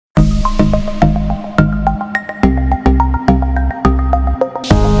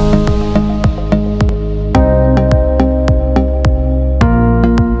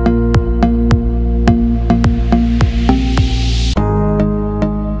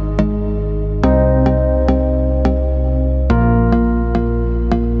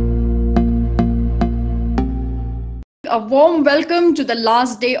a warm welcome to the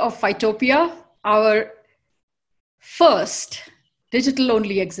last day of PHYTOPIA, our first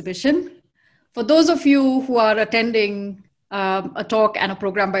digital-only exhibition. For those of you who are attending a talk and a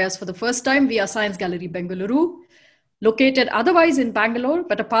program by us for the first time, we are Science Gallery Bengaluru, located otherwise in Bangalore,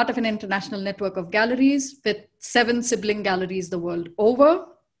 but a part of an international network of galleries with 7 sibling galleries the world over.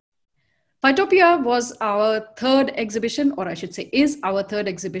 PHYTOPIA was our third exhibition, or I should say is our third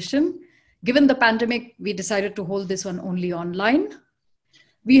exhibition. Given the pandemic, we decided to hold this one only online.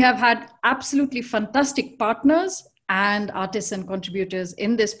 We have had absolutely fantastic partners and artists and contributors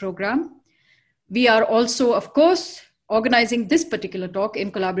in this program. We are also, of course, organizing this particular talk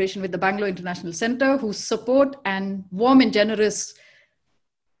in collaboration with the Bangalore International Center, whose support and warm and generous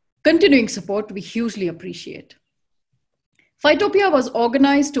continuing support we hugely appreciate. PHYTOPIA was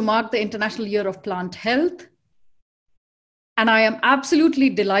organized to mark the International Year of Plant Health. And I am absolutely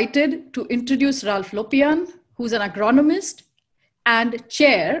delighted to introduce Ralf Lopian, who's an agronomist and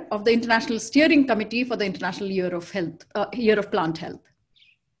chair of the International Steering Committee for the International Year of Plant Health.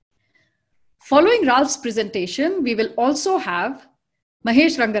 Following Ralf's presentation, we will also have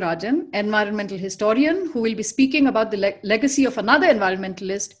Mahesh Rangarajan, environmental historian, who will be speaking about the legacy of another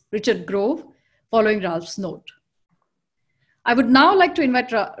environmentalist, Richard Grove, following Ralf's note. I would now like to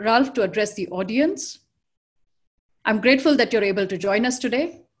invite Ralf to address the audience. I'm grateful that you're able to join us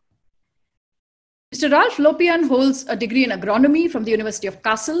today. Mr. Ralf Lopian holds a degree in agronomy from the University of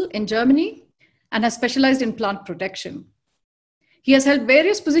Kassel in Germany and has specialized in plant protection. He has held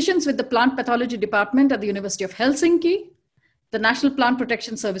various positions with the Plant Pathology Department at the University of Helsinki, the National Plant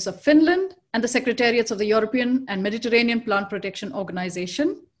Protection Service of Finland, and the Secretariats of the European and Mediterranean Plant Protection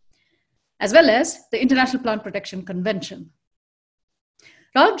Organization, as well as the International Plant Protection Convention.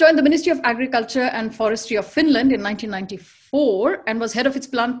 Ralf joined the Ministry of Agriculture and Forestry of Finland in 1994 and was head of its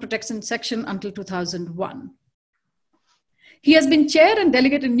plant protection section until 2001. He has been chair and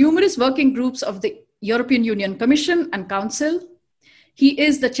delegate in numerous working groups of the European Union Commission and Council. He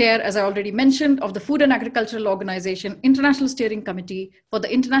is the chair, as I already mentioned, of the Food and Agricultural Organization International Steering Committee for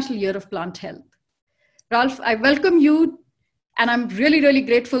the International Year of Plant Health. Ralf, I welcome you, and I'm really, really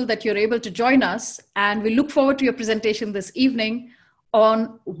grateful that you're able to join us, and we look forward to your presentation this evening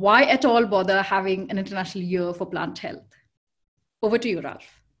on why at all bother having an International Year for Plant Health. Over to you, Ralf.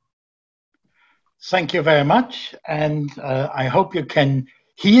 Thank you very much. And I hope you can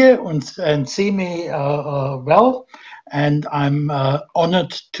hear and see me well. And I'm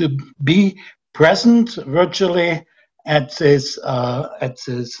honored to be present virtually at this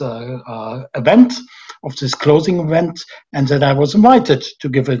event, of this closing event, and that I was invited to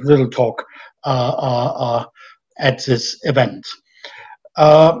give a little talk at this event.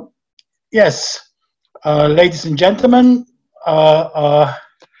 Yes, ladies and gentlemen, I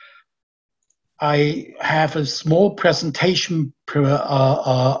have a small presentation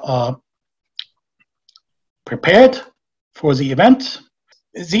prepared for the event.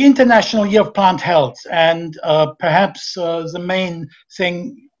 The International Year of Plant Health, and perhaps the main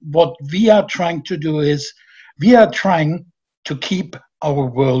thing what we are trying to do is we are trying to keep our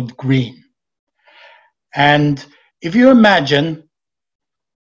world green. And if you imagine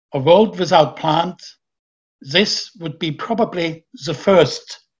a world without plants, this would be probably the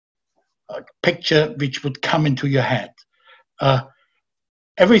first picture which would come into your head.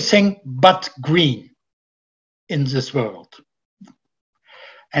 Everything but green in this world.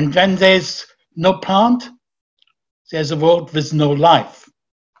 And when there's no plant, there's a world with no life,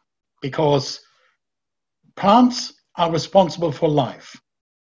 because plants are responsible for life.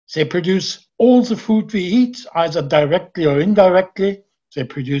 They produce all the food we eat, either directly or indirectly. They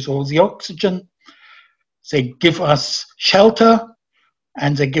produce all the oxygen, they give us shelter,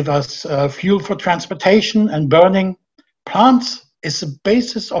 and they give us fuel for transportation and burning. Plants is the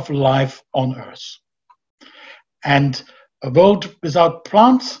basis of life on Earth. And a world without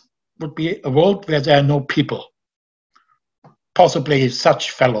plants would be a world where there are no people, possibly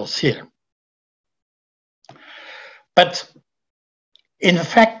such fellows here. But in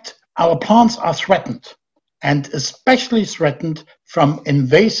fact, our plants are threatened, and especially threatened from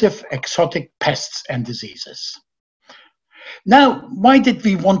invasive exotic pests and diseases. Now, why did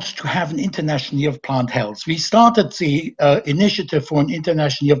we want to have an International Year of Plant Health? We started the initiative for an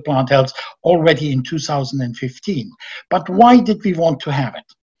International Year of Plant Health already in 2015. But why did we want to have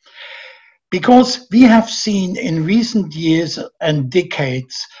it? Because we have seen in recent years and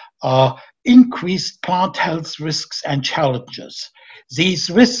decades increased plant health risks and challenges. These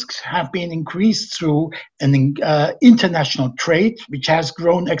risks have been increased through an international trade, which has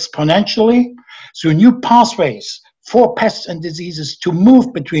grown exponentially, through new pathways for pests and diseases to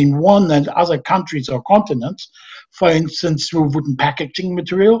move between one and other countries or continents, for instance, through wooden packaging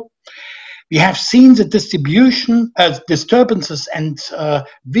material. We have seen the disturbances and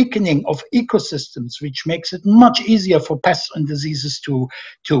weakening of ecosystems, which makes it much easier for pests and diseases to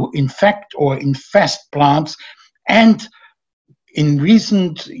infect or infest plants. And in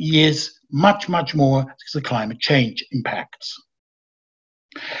recent years, much more the climate change impacts.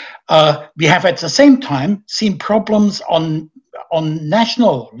 We have at the same time seen problems on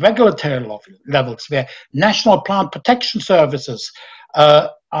national regulatory levels, where national plant protection services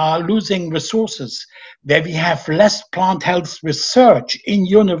are losing resources, where we have less plant health research in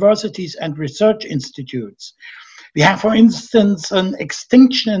universities and research institutes. We have, for instance, an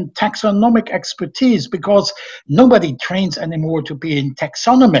extinction in taxonomic expertise because nobody trains anymore to be a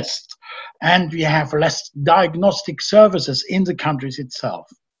taxonomist, and we have less diagnostic services in the countries itself.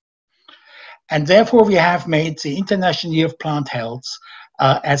 And therefore, we have made the International Year of Plant Health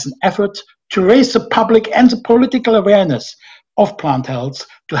as an effort to raise the public and the political awareness of plant health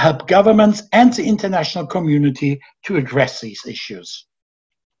to help governments and the international community to address these issues.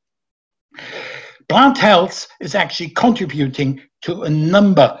 Plant health is actually contributing to a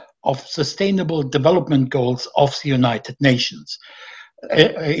number of sustainable development goals of the United Nations.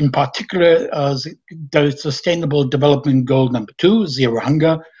 In particular, the Sustainable Development Goal number 2, Zero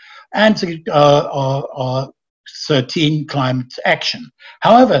Hunger, and the 13, Climate Action.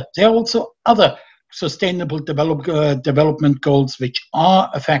 However, there are also other sustainable development goals which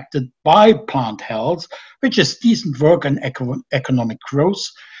are affected by plant health, which is decent work and economic growth,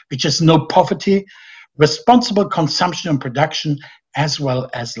 which is no poverty, responsible consumption and production, as well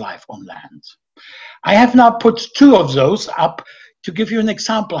as life on land. I have now put 2 of those up to give you an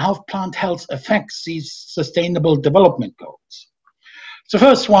example how plant health affects these sustainable development goals. The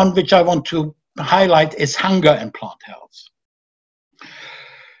first one, which I want to highlight, is hunger and plant health.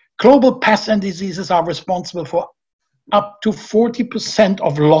 Global pests and diseases are responsible for up to 40%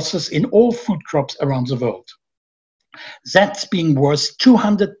 of losses in all food crops around the world. That's being worth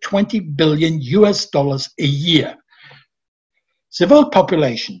 $220 billion a year. The world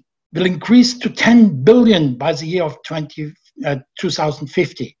population will increase to 10 billion by the year of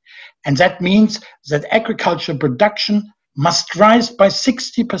 2050. And that means that agricultural production must rise by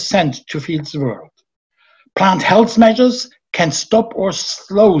 60% to feed the world. Plant health measures can stop or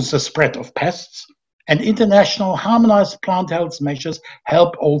slow the spread of pests, and international harmonized plant health measures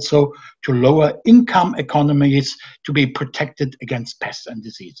help also to lower income economies to be protected against pests and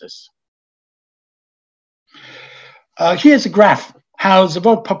diseases. Here's a graph how the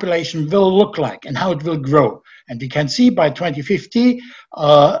world population will look like and how it will grow. And we can see by 2050,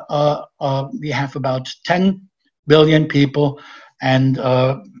 we have about 10 billion people, and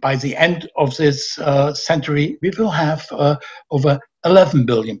by the end of this century, we will have over 11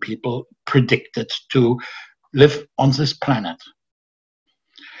 billion people predicted to live on this planet.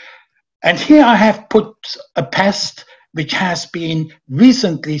 And here I have put a pest which has been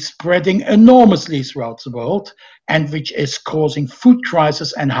recently spreading enormously throughout the world and which is causing food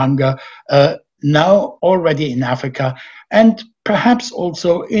crisis and hunger now already in Africa and perhaps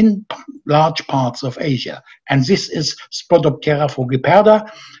also in large parts of Asia. And this is Spodoptera frugiperda,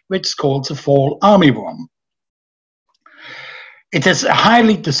 which is called the fall armyworm. It is a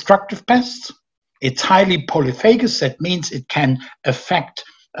highly destructive pest. It's highly polyphagous. That means it can affect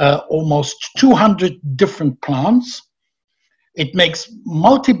almost 200 different plants. It makes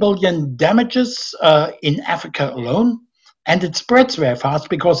multi-billion damages in Africa alone, and it spreads very fast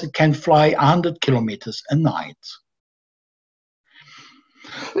because it can fly 100 kilometers a night.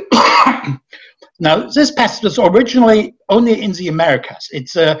 Now, this pest was originally only in the Americas.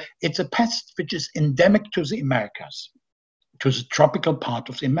 It's a pest which is endemic to the Americas, to the tropical part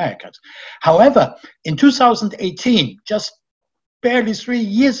of the Americas. However, in 2018, just barely 3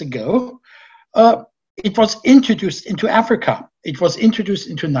 years ago, it was introduced into Africa. It was introduced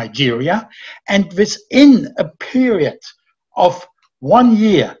into Nigeria, and within a period of 1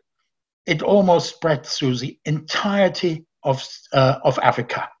 year, it almost spread through the entirety of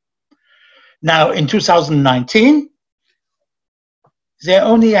Africa. Now, in 2019, there are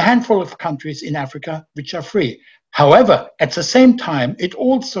only a handful of countries in Africa which are free. However, at the same time, it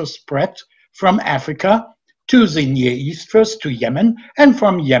also spread from Africa to the Near East, first to Yemen, and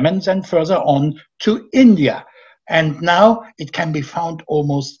from Yemen then further on to India. And now it can be found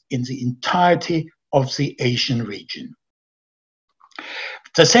almost in the entirety of the Asian region.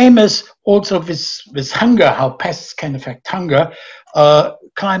 The same is also with hunger, how pests can affect hunger.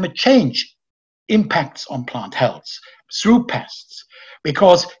 Climate change impacts on plant health through pests,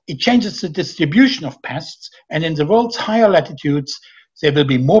 because it changes the distribution of pests, and in the world's higher latitudes, there will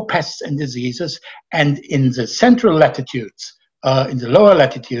be more pests and diseases, and in the central latitudes, in the lower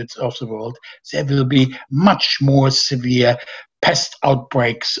latitudes of the world, there will be much more severe pest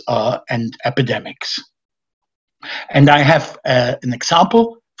outbreaks and epidemics. And I have an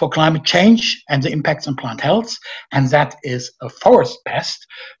example for climate change and the impacts on plant health, and that is a forest pest,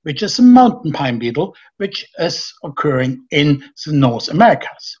 which is a mountain pine beetle, which is occurring in the North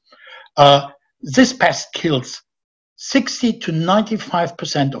Americas. This pest kills 60 to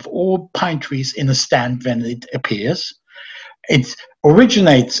 95% of all pine trees in a stand when it appears. It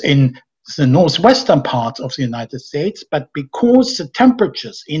originates in the northwestern parts of the United States, but because the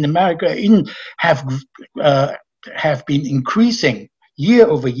temperatures in America have been increasing year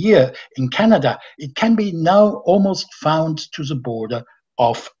over year in Canada, it can be now almost found to the border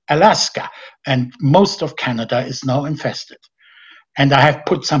of Alaska, and most of Canada is now infested. And I have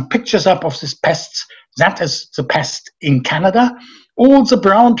put some pictures up of these pests. That is the pest in Canada. All the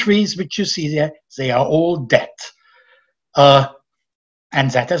brown trees which you see there, they are all dead. And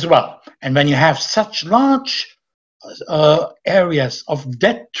that as well. And when you have such large areas of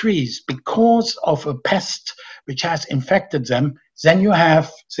dead trees because of a pest which has infected them, then you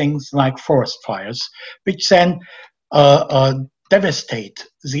have things like forest fires, which then devastate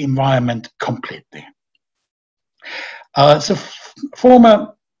the environment completely. The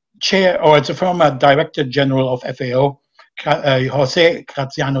former chair, or the former director general of FAO, Jose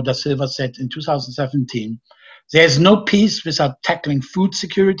Graziano da Silva, said in 2017, "There's no peace without tackling food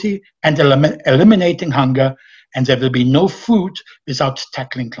security and eliminating hunger, and there will be no food without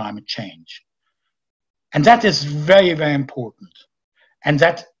tackling climate change." And that is very, very important. And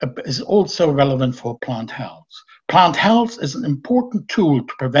that is also relevant for plant health. Plant health is an important tool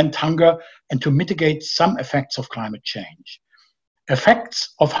to prevent hunger and to mitigate some effects of climate change.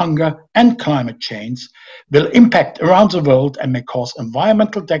 Effects of hunger and climate change will impact around the world and may cause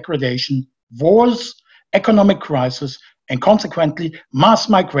environmental degradation, wars, economic crisis, and consequently mass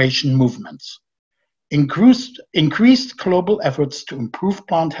migration movements. Increased global efforts to improve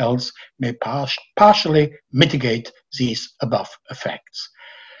plant health may partially mitigate these above effects.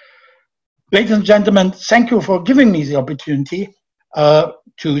 Ladies and gentlemen, thank you for giving me the opportunity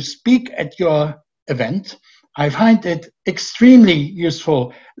to speak at your event. I find it extremely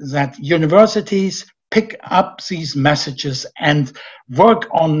useful that universities pick up these messages and work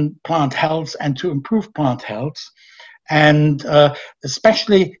on plant health and to improve plant health. And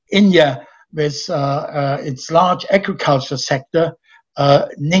especially India, with its large agriculture sector,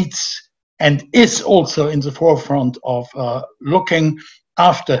 needs and is also in the forefront of looking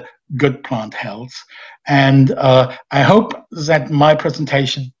after good plant health. And I hope that my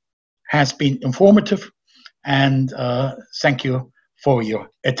presentation has been informative, and thank you for your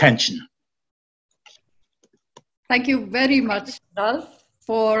attention. Thank you very much, Ralf,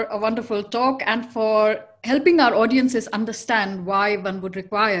 for a wonderful talk and for helping our audiences understand why one would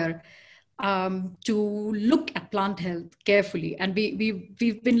require to look at plant health carefully. And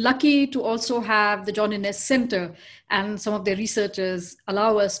we've been lucky to also have the John Innes Center and some of their researchers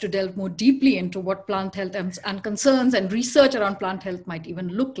allow us to delve more deeply into what plant health and concerns and research around plant health might even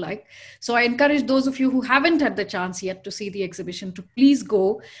look like. So I encourage those of you who haven't had the chance yet to see the exhibition to please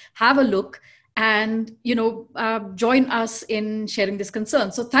go, have a look, and join us in sharing this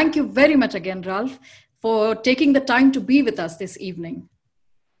concern. So thank you very much again, Ralf, for taking the time to be with us this evening.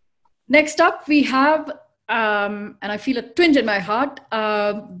 Next up, we have, and I feel a twinge in my heart,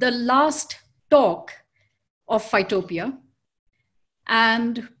 the last talk of PHYTOPIA.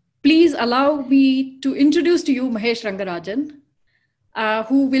 And please allow me to introduce to you Mahesh Rangarajan,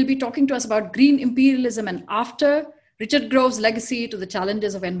 who will be talking to us about green imperialism and after, Richard Grove's legacy to the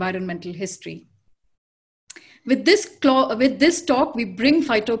challenges of environmental history. With this talk, we bring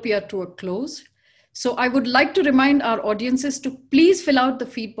PHYTOPIA to a close. So I would like to remind our audiences to please fill out the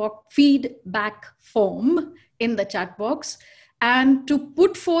feedback form in the chat box and to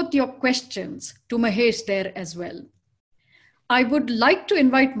put forth your questions to Mahesh there as well. I would like to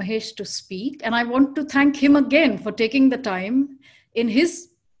invite Mahesh to speak, and I want to thank him again for taking the time in his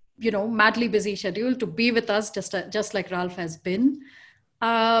madly busy schedule to be with us just like Ralf has been.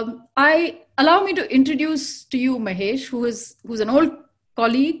 Allow me to introduce to you Mahesh, who's an old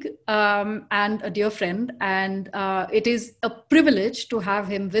colleague and a dear friend, and it is a privilege to have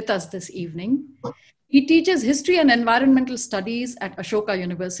him with us this evening. He teaches history and environmental studies at Ashoka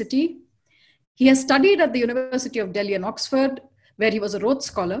University. He has studied at the University of Delhi and Oxford, where he was a Rhodes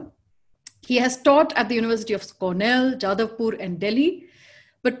Scholar. He has taught at the University of Cornell, Jadavpur, and Delhi.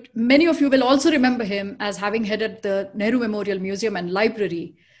 But many of you will also remember him as having headed the Nehru Memorial Museum and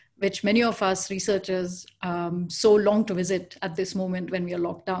Library, which many of us researchers so long to visit at this moment when we are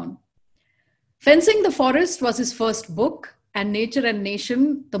locked down. Fencing the Forest was his first book, and Nature and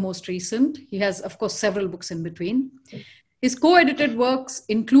Nation, the most recent. He has, of course, several books in between. His co-edited works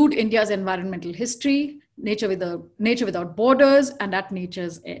include India's Environmental History, Nature Without Borders, and At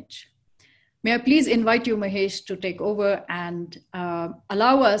Nature's Edge. May I please invite you, Mahesh, to take over and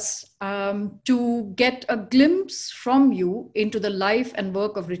allow us to get a glimpse from you into the life and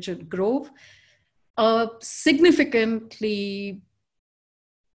work of Richard Grove, a significantly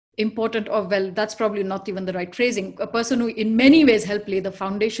important, or well, that's probably not even the right phrasing, a person who in many ways helped lay the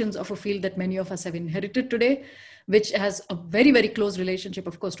foundations of a field that many of us have inherited today, which has a very, very close relationship,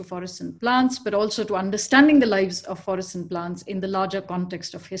 of course, to forests and plants, but also to understanding the lives of forests and plants in the larger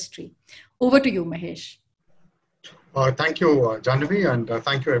context of history. Over to you, Mahesh. Thank you, Janhavi, and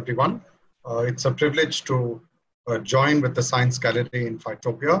thank you, everyone. It's a privilege to join with the Science Gallery in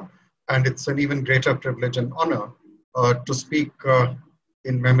PHYTOPIA, and it's an even greater privilege and honor to speak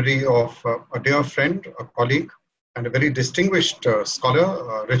in memory of a dear friend, a colleague, and a very distinguished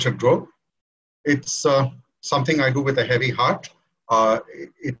scholar, Richard Grove. It's something I do with a heavy heart.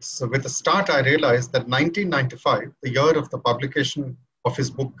 It's with the start I realized that 1995, the year of the publication of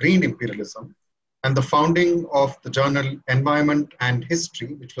his book Green Imperialism, and the founding of the journal Environment and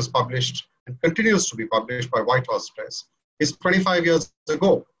History, which was published and continues to be published by Whitehorse Press, is 25 years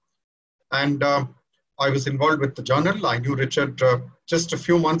ago. And I was involved with the journal. I knew Richard just a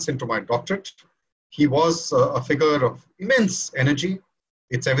few months into my doctorate. He was a figure of immense energy.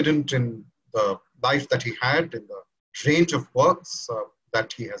 It's evident in the life that he had, in the range of works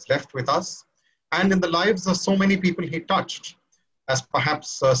that he has left with us, and in the lives of so many people he touched. As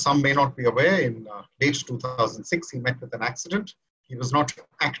perhaps some may not be aware, in late 2006, he met with an accident. He was not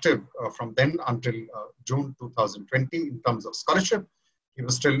active from then until June 2020 in terms of scholarship. He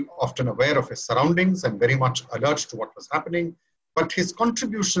was still often aware of his surroundings and very much alert to what was happening. But his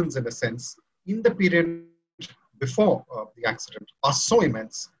contributions, in a sense, in the period before the accident are so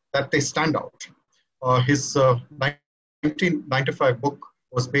immense that they stand out. His 1995 book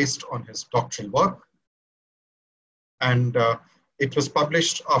was based on his doctoral work, and it was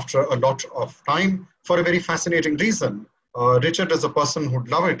published after a lot of time for a very fascinating reason. Richard is a person who'd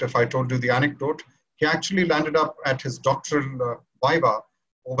love it if I told you the anecdote. He actually landed up at his doctoral viva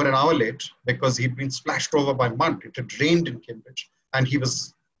over an hour late because he'd been splashed over by mud. It had rained in Cambridge, and he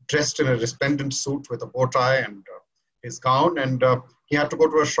was dressed in a resplendent suit with a bow tie and his gown, and he had to go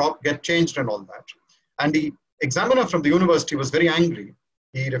to a shop, get changed and all that. And the examiner from the university was very angry.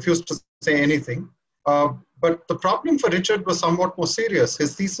 He refused to say anything. But the problem for Richard was somewhat more serious.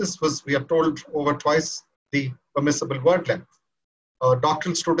 His thesis was, we are told, over twice the permissible word length.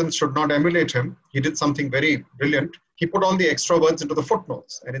 Doctoral students should not emulate him. He did something very brilliant. He put all the extra words into the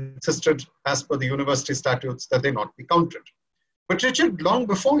footnotes and insisted, as per the university statutes, that they not be counted. But Richard, long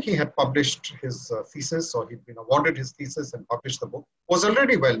before he had published his thesis, or he'd been awarded his thesis and published the book, was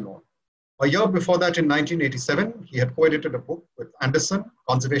already well known. A year before that, in 1987, he had co-edited a book with Anderson,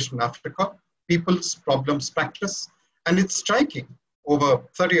 Conservation in Africa, People's Problems Practice. And it's striking, over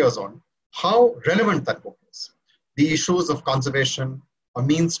 30 years on, how relevant that book is. The issues of conservation, a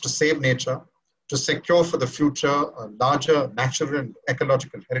means to save nature, to secure for the future a larger natural and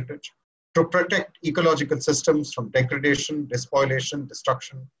ecological heritage, to protect ecological systems from degradation, despoilation,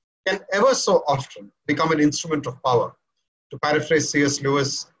 destruction, can ever so often become an instrument of power. To paraphrase C.S.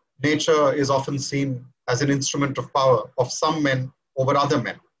 Lewis, nature is often seen as an instrument of power of some men over other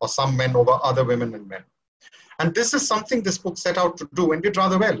men, or some men over other women and men. And this is something this book set out to do and did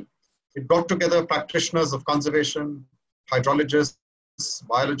rather well. It brought together practitioners of conservation, hydrologists,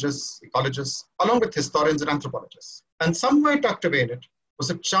 biologists, ecologists, along with historians and anthropologists. And somewhere tucked away in it was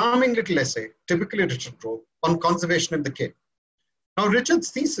a charming little essay, typically Richard Grove, on conservation in the Cape. Now,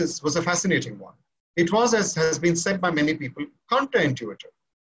 Richard's thesis was a fascinating one. It was, as has been said by many people, counterintuitive.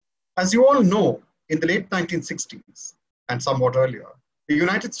 As you all know, in the late 1960s and somewhat earlier, the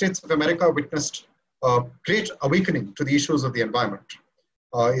United States of America witnessed a great awakening to the issues of the environment.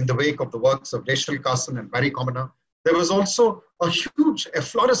 In the wake of the works of Rachel Carson and Barry Commoner, there was also a huge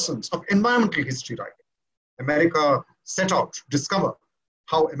efflorescence of environmental history writing. America set out to discover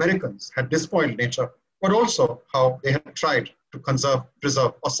how Americans had despoiled nature, but also how they had tried to conserve,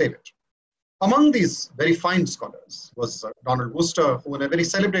 preserve, or save it. Among these very fine scholars was Donald Wooster, who in a very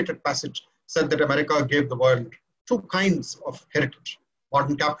celebrated passage said that America gave the world two kinds of heritage,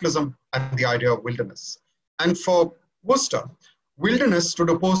 modern capitalism and the idea of wilderness. And for Wooster, wilderness stood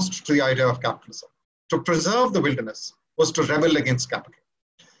opposed to the idea of capitalism. To preserve the wilderness was to rebel against capital.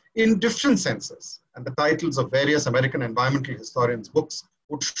 In different senses, and the titles of various American environmental historians' books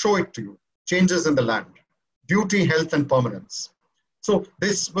would show it to you. Changes in the land, beauty, health, and permanence. So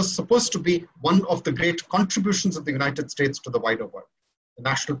this was supposed to be one of the great contributions of the United States to the wider world, the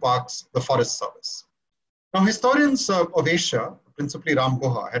national parks, the Forest Service. Now, historians of Asia, principally Ram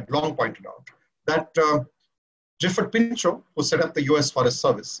Guha, had long pointed out that Gifford Pinchot, who set up the US Forest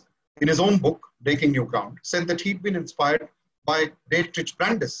Service, in his own book, Breaking New Ground, said that he'd been inspired by Dietrich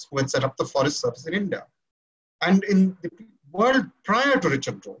Brandis, who had set up the Forest Service in India. And in the world prior to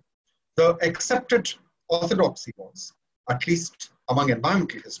Richard Grove, the accepted orthodoxy was, at least among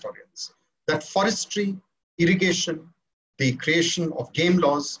environmental historians, that forestry, irrigation, the creation of game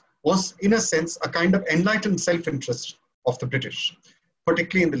laws was, in a sense, a kind of enlightened self-interest of the British,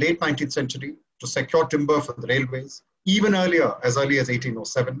 particularly in the late 19th century, to secure timber for the railways, even earlier, as early as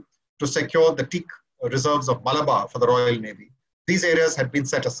 1807, to secure the teak reserves of Malabar for the Royal Navy. These areas had been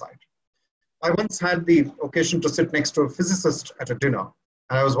set aside. I once had the occasion to sit next to a physicist at a dinner,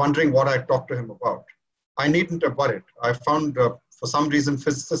 and I was wondering what I'd talk to him about. I needn't have worried. I found, for some reason,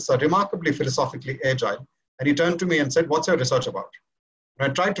 physicists are remarkably philosophically agile, and he turned to me and said, "What's your research about?" And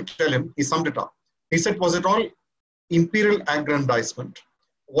I tried to tell him, he summed it up. He said, "Was it all imperial aggrandizement?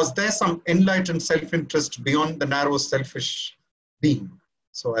 Was there some enlightened self-interest beyond the narrow selfish being?"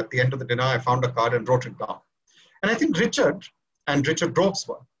 So at the end of the dinner, I found a card and wrote it down. And I think Richard and Richard Grove's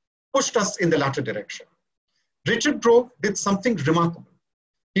work pushed us in the latter direction. Richard Grove did something remarkable.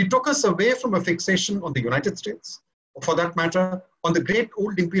 He took us away from a fixation on the United States, or for that matter, on the great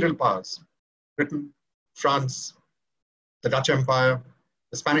old imperial powers, Britain, France, the Dutch Empire,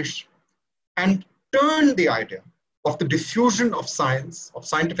 the Spanish, and turned the idea of the diffusion of science, of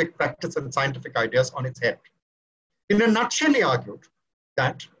scientific practice and scientific ideas on its head. In a nutshell, he argued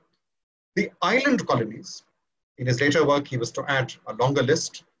that the island colonies, in his later work, he was to add a longer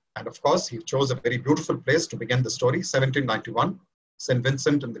list. And of course, he chose a very beautiful place to begin the story, 1791, St.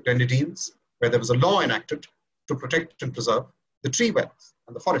 Vincent and the Grenadines, where there was a law enacted to protect and preserve the tree belts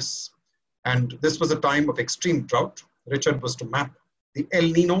and the forests. And this was a time of extreme drought. Richard was to map the El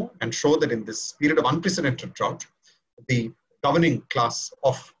Nino and show that in this period of unprecedented drought, the governing class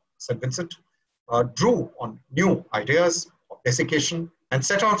of St. Vincent drew on new ideas of desiccation and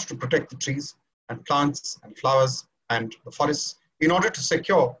set out to protect the trees and plants and flowers and the forests in order to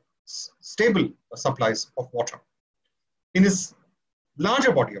secure stable supplies of water. In his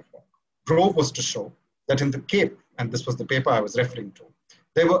larger body of work, Grove was to show that in the Cape, and this was the paper I was referring to,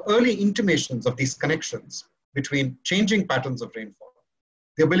 there were early intimations of these connections between changing patterns of rainfall,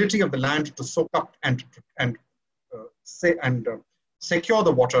 the ability of the land to soak up and secure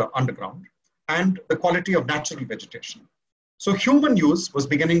the water underground, and the quality of natural vegetation. So human use was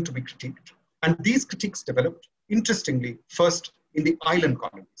beginning to be critiqued, and these critiques developed, interestingly, first in the island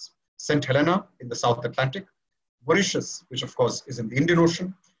colonies, St. Helena in the South Atlantic, Mauritius, which of course is in the Indian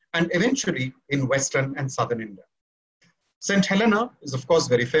Ocean, and eventually in Western and Southern India. St. Helena is of course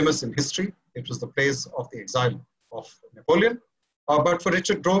very famous in history. It was the place of the exile of Napoleon. But for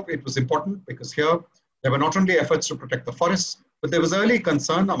Richard Grove, it was important because here there were not only efforts to protect the forests, but there was early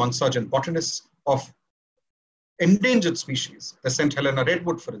concern among surgeon botanists of endangered species. The St. Helena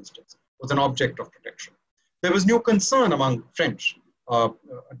redwood, for instance, was an object of protection. There was new concern among French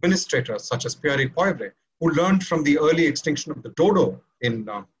administrators such as Pierre Poivre, who learned from the early extinction of the dodo in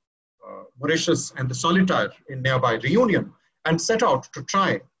Mauritius and the solitaire in nearby Reunion, and set out to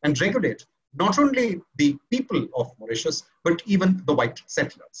try and regulate not only the people of Mauritius, but even the white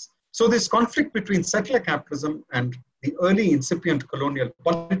settlers. So this conflict between settler capitalism and the early incipient colonial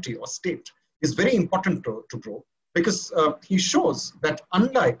polity or state is very important to Grove, because he shows that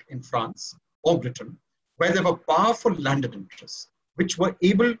unlike in France or Britain, where there were powerful landed interests, which were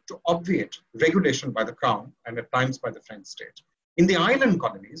able to obviate regulation by the crown and at times by the French state, in the island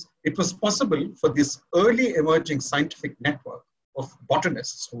colonies, it was possible for this early emerging scientific network of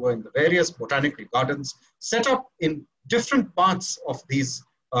botanists who were in the various botanical gardens set up in different parts of these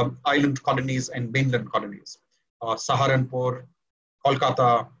island colonies and mainland colonies. Saharanpur,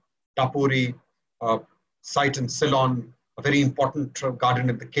 Kolkata, Dapuri, site in Ceylon, a very important garden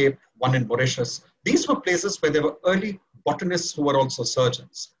in the Cape, one in Mauritius. These were places where there were early botanists who were also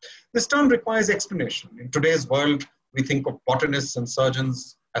surgeons. This term requires explanation. In today's world, we think of botanists and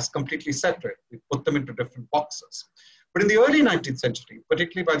surgeons as completely separate. We put them into different boxes. But in the early 19th century,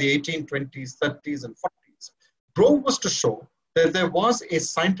 particularly by the 1820s, 30s, and 40s, Grove was to show that there was a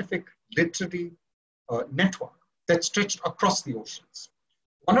scientific literary network that stretched across the oceans.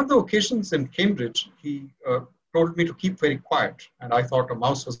 One of the occasions in Cambridge, he told me to keep very quiet, and I thought a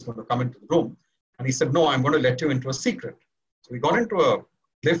mouse was going to come into the room. And he said, "No, I'm going to let you into a secret." So we got into a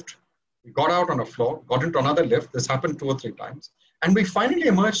lift, we got out on a floor, got into another lift. This happened 2 or 3 times. And we finally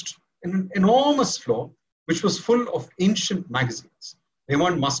emerged in an enormous floor, which was full of ancient magazines. They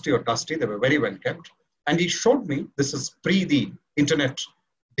weren't musty or dusty, they were very well kept. And he showed me, this is pre the internet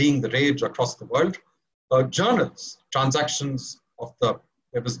being the rage across the world, journals, transactions of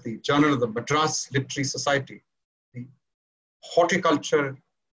there was the Journal of the Madras Literary Society, the Horticulture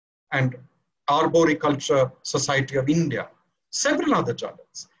and Arboriculture Society of India, several other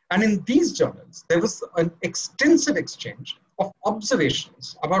journals. And in these journals, there was an extensive exchange of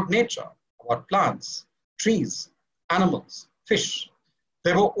observations about nature, about plants, trees, animals, fish.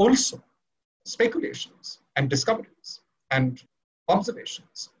 There were also speculations and discoveries and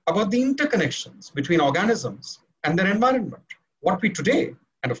observations about the interconnections between organisms and their environment. What we today,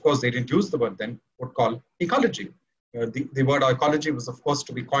 and of course they didn't use the word then, would call ecology. The word ecology was of course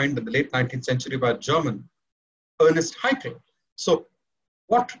to be coined in the late 19th century by a German, Ernest Haeckel. So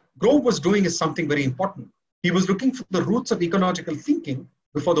what Grove was doing is something very important. He was looking for the roots of ecological thinking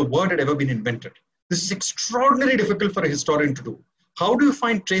before the word had ever been invented. This is extraordinarily difficult for a historian to do. How do you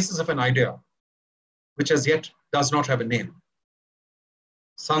find traces of an idea which as yet does not have a name?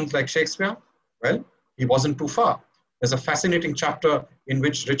 Sounds like Shakespeare? Well, he wasn't too far. There's a fascinating chapter in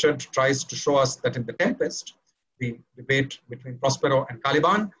which Richard tries to show us that in The Tempest, the debate between Prospero and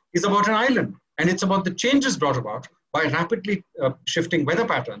Caliban is about an island. And it's about the changes brought about by rapidly shifting weather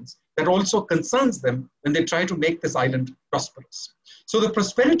patterns that also concerns them when they try to make this island prosperous. So the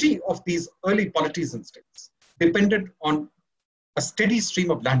prosperity of these early polities and states depended on a steady stream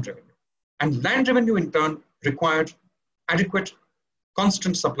of land revenue. And land revenue in turn required adequate,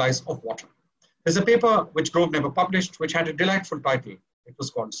 constant supplies of water. There's a paper which Grove never published, which had a delightful title. It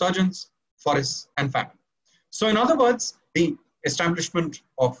was called Surgeons, Forests, and Famine. So in other words, the establishment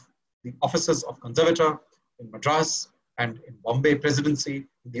of the offices of conservator in Madras and in Bombay Presidency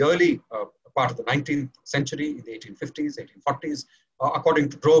in the early part of the 19th century, in the 1850s, 1840s, according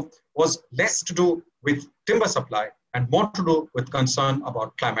to Grove, was less to do with timber supply and more to do with concern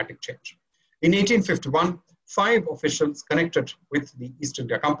about climatic change. In 1851, 5 officials connected with the East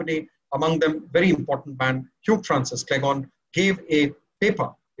India Company, among them very important man, Hugh Francis Cleghorn, gave a paper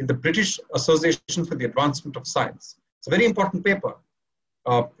in the British Association for the Advancement of Science. It's a very important paper.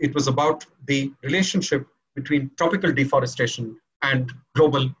 It was about the relationship between tropical deforestation and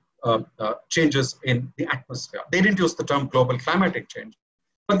global changes in the atmosphere. They didn't use the term global climatic change,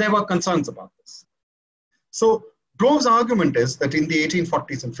 but there were concerns about this. So Grove's argument is that in the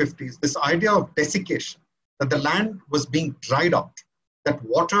 1840s and 50s, this idea of desiccation, that the land was being dried out, that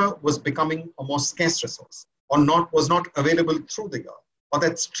water was becoming a more scarce resource, or was not available through the year, or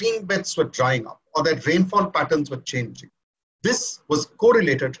that stream beds were drying up, or that rainfall patterns were changing. This was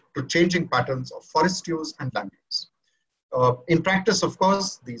correlated to changing patterns of forest use and land use. In practice, of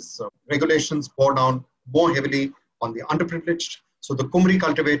course, these regulations bore down more heavily on the underprivileged. So the Kumri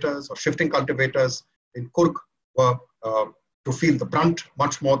cultivators or shifting cultivators in Kurg were to feel the brunt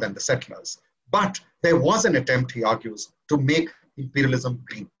much more than the settlers. But there was an attempt, he argues, to make imperialism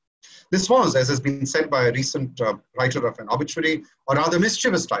green. This was, as has been said by a recent writer of an obituary, a rather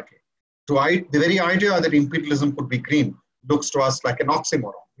mischievous title. The very idea that imperialism could be green looks to us like an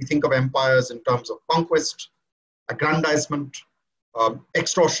oxymoron. We think of empires in terms of conquest, aggrandizement,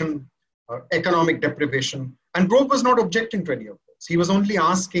 extortion, economic deprivation, and Grove was not objecting to any of those. He was only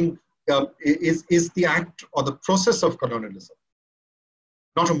asking, is the act or the process of colonialism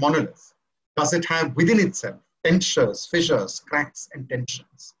not a monolith? Does it have within itself tensures, fissures, cracks, and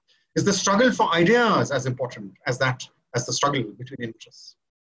tensions? Is the struggle for ideas as important as the struggle between interests?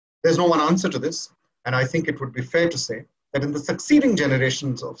 There's no one answer to this, and I think it would be fair to say that in the succeeding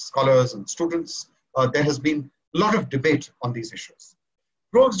generations of scholars and students, there has been a lot of debate on these issues.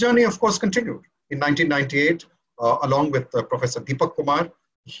 Grove's journey, of course, continued. In 1998, along with Professor Deepak Kumar,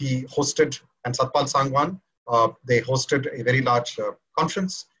 he hosted, and Satpal Sangwan, they hosted a very large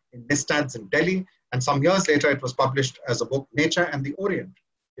conference in Nistads in Delhi, and some years later it was published as a book, Nature and the Orient.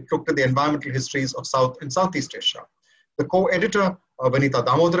 It looked at the environmental histories of South and Southeast Asia. The co-editor, Vanita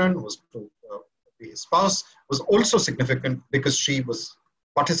Damodaran, who was to be his spouse, was also significant because she was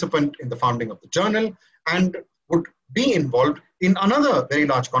participant in the founding of the journal and would be involved in another very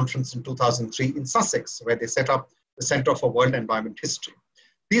large conference in 2003 in Sussex, where they set up the Center for World Environment History.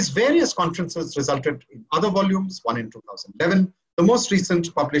 These various conferences resulted in other volumes, one in 2011, the most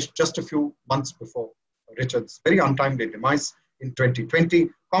recent published just a few months before Richard's very untimely demise in 2020,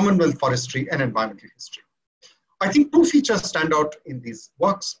 Commonwealth Forestry and Environmental History. I think 2 features stand out in these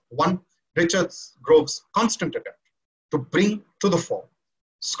works. One, Richard Grove's constant attempt to bring to the fore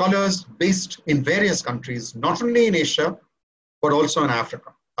scholars based in various countries, not only in Asia, but also in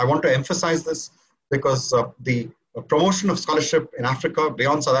Africa. I want to emphasize this because the promotion of scholarship in Africa,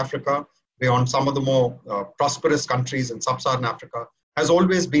 beyond South Africa, beyond some of the more prosperous countries in sub-Saharan Africa, has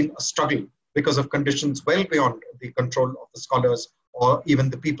always been a struggle because of conditions well beyond the control of the scholars or even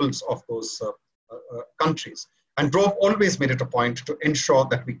the peoples of those countries. And Grove always made it a point to ensure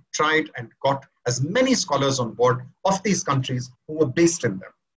that we tried and got as many scholars on board of these countries who were based in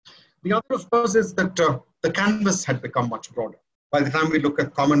them. The other, of course, is that the canvas had become much broader. By the time we look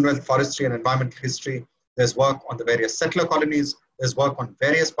at Commonwealth, forestry, and environmental history, there's work on the various settler colonies, there's work on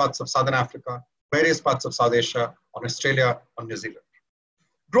various parts of Southern Africa, various parts of South Asia, on Australia, on New Zealand.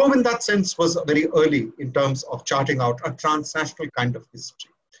 Grove, in that sense, was very early in terms of charting out a transnational kind of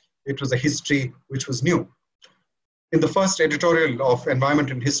history. It was a history which was new. In the first editorial of Environment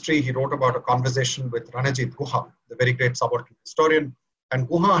and History, he wrote about a conversation with Ranajit Guha, the very great subaltern historian. And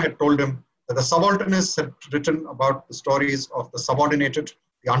Guha had told him that the subalternists had written about the stories of the subordinated,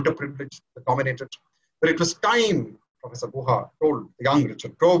 the underprivileged, the dominated. But it was time, Professor Guha told the young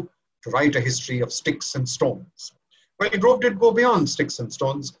Richard Grove, to write a history of sticks and stones. Well, Grove did go beyond sticks and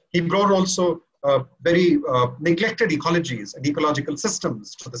stones. He brought also very neglected ecologies and ecological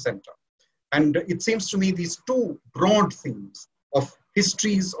systems to the center. And it seems to me these two broad themes of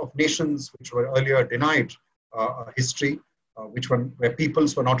histories of nations which were earlier denied history, where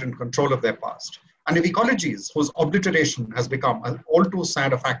peoples were not in control of their past, and of ecologies whose obliteration has become an all too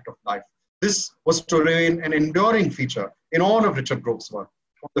sad a fact of life. This was to remain an enduring feature in all of Richard Grove's work,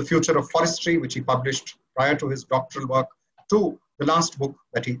 from The Future of Forestry, which he published prior to his doctoral work, to the last book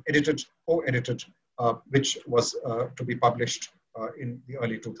that he edited, co-edited, which was to be published in the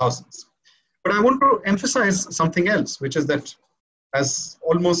early 2000s. But I want to emphasize something else, which is that as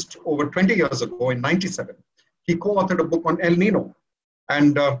almost over 20 years ago, in 97, he co-authored a book on El Nino.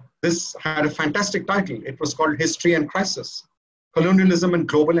 And this had a fantastic title. It was called History and Crisis, Colonialism and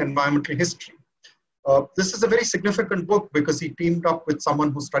Global Environmental History. This is a very significant book because he teamed up with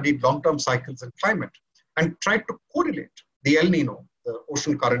someone who studied long-term cycles and climate and tried to correlate the El Nino, the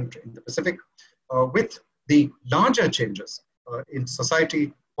ocean current in the Pacific, with the larger changes in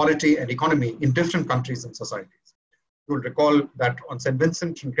society, polity, and economy in different countries and societies. You'll recall that on St.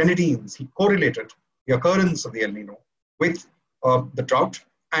 Vincent and Grenadines, he correlated the occurrence of the El Nino with the drought,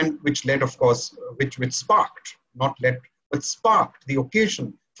 and which led, of course, which sparked, not led, but sparked the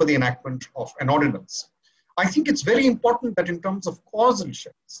occasion for the enactment of an ordinance. I think it's very important that in terms of causal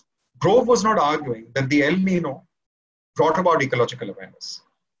shifts, Grove was not arguing that the El Nino brought about ecological awareness.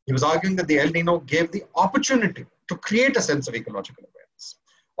 He was arguing that the El Nino gave the opportunity to create a sense of ecological awareness.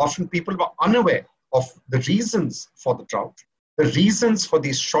 Often people were unaware of the reasons for the drought, the reasons for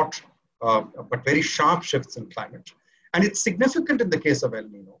these short but very sharp shifts in climate. And it's significant in the case of El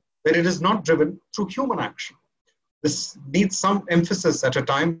Nino, where it is not driven through human action. This needs some emphasis at a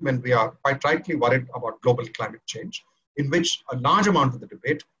time when we are quite rightly worried about global climate change, in which a large amount of the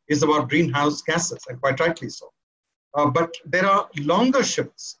debate is about greenhouse gases, and quite rightly so. But there are longer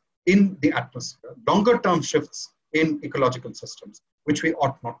shifts in the atmosphere, longer term shifts in ecological systems, which we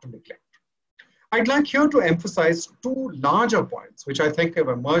ought not to neglect. I'd like here to emphasize two larger points, which I think have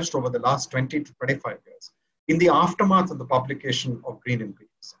emerged over the last 20 to 25 years in the aftermath of the publication of Green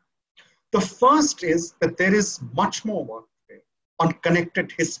Imperialism. The first is that there is much more work today on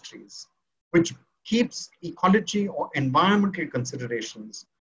connected histories, which keeps ecology or environmental considerations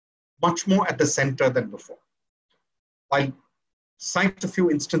much more at the center than before. I'll cite a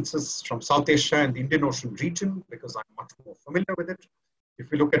few instances from South Asia and the Indian Ocean region because I'm much more familiar with it. If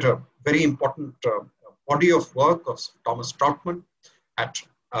we look at a very important body of work of Thomas Troutman at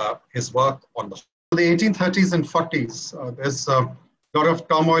his work on the 1830s and 40s, there's a lot of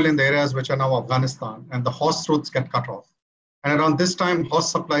turmoil in the areas which are now Afghanistan, and the horse routes get cut off. And around this time,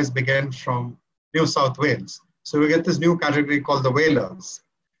 horse supplies began from New South Wales. So we get this new category called the whalers.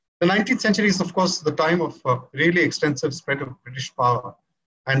 The 19th century is, of course, the time of really extensive spread of British power.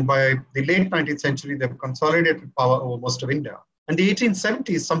 And by the late 19th century, they've consolidated power over most of India. And the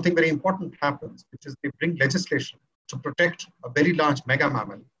 1870s, something very important happens, which is they bring legislation to protect a very large mega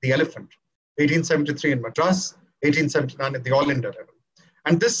mammal, the elephant. 1873 in Madras, 1879 at the All India level.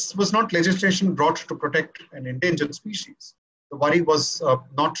 And this was not legislation brought to protect an endangered species. The worry was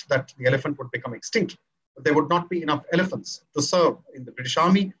not that the elephant would become extinct, but there would not be enough elephants to serve in the British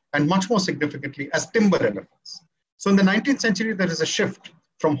Army, and much more significantly as timber elephants. So in the 19th century, there is a shift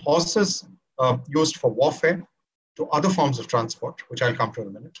from horses used for warfare to other forms of transport, which I'll come to in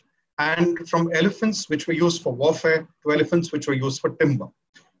a minute, and from elephants which were used for warfare to elephants which were used for timber.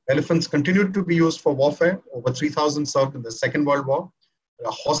 Elephants continued to be used for warfare. Over 3,000 served in the Second World War.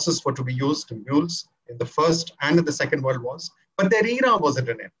 Horses were to be used, and mules, in the First and in the Second World Wars. But their era was at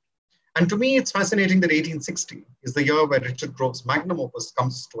an end. And to me, it's fascinating that 1860 is the year where Richard Grove's magnum opus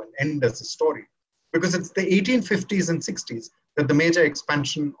comes to an end as a story, because it's the 1850s and 60s that the major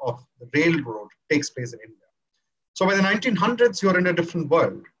expansion of the railroad takes place in India. So by the 1900s, you're in a different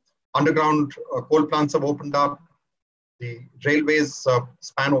world. Underground coal plants have opened up. The railways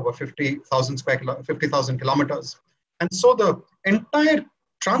span over 50,000 kilometers. And so the entire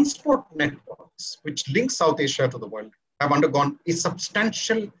transport networks, which link South Asia to the world, have undergone a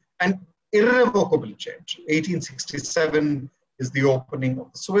substantial and irrevocable change. 1867 is the opening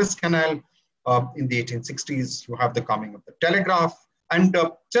of the Suez Canal. In the 1860s, you have the coming of the telegraph. And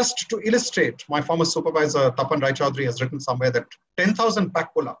just to illustrate, my former supervisor, Tapan Raichaudhuri, has written somewhere that 10,000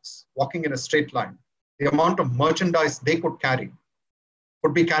 pack pull-ups walking in a straight line, the amount of merchandise they could carry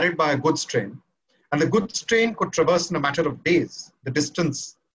could be carried by a goods train. And the goods train could traverse in a matter of days the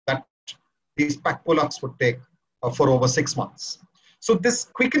distance that these pack pull-ups would take for over 6 months. So this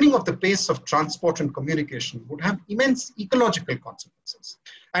quickening of the pace of transport and communication would have immense ecological consequences.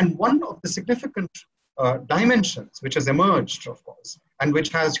 And one of the significant dimensions which has emerged, of course, and which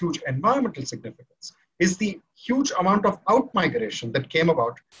has huge environmental significance, is the huge amount of outmigration that came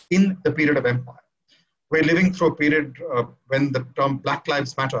about in the period of empire. We're living through a period when the term Black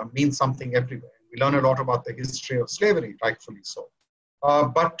Lives Matter means something everywhere. We learn a lot about the history of slavery, rightfully so.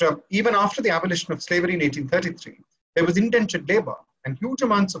 But even after the abolition of slavery in 1833, there was indentured labor, and huge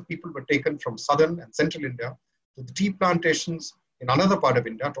amounts of people were taken from southern and central India to the tea plantations in another part of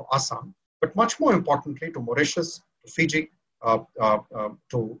India, to Assam, but much more importantly to Mauritius, to Fiji,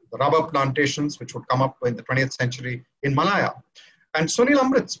 to the rubber plantations, which would come up in the 20th century in Malaya. And Sunil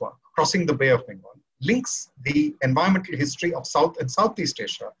Amrit's work, Crossing the Bay of Bengal, links the environmental history of South and Southeast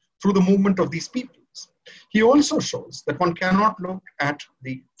Asia through the movement of these peoples. He also shows that one cannot look at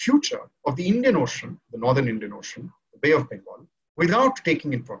the future of the Indian Ocean, the Northern Indian Ocean, the Bay of Bengal, without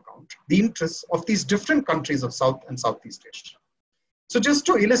taking into account the interests of these different countries of South and Southeast Asia. So just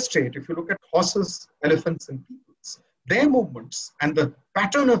to illustrate, if you look at horses, elephants, and peoples, their movements and the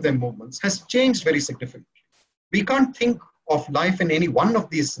pattern of their movements has changed very significantly. We can't think of life in any one of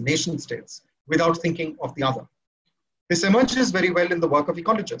these nation states without thinking of the other. This emerges very well in the work of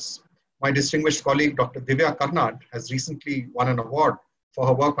ecologists. My distinguished colleague, Dr. Divya Karnad, has recently won an award for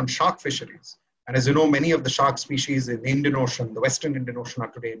her work on shark fisheries. And as you know, many of the shark species in the Indian Ocean, the Western Indian Ocean,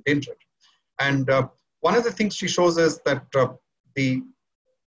 are today endangered. And one of the things she shows is that the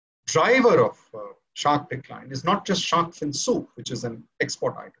driver of shark decline is not just shark fin soup, which is an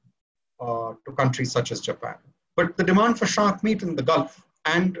export item to countries such as Japan, but the demand for shark meat in the Gulf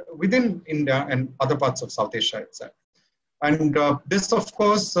and within India and other parts of South Asia itself. And this, of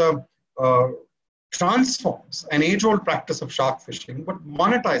course, transforms an age-old practice of shark fishing, but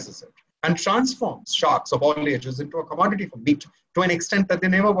monetizes it and transforms sharks of all ages into a commodity for meat to an extent that they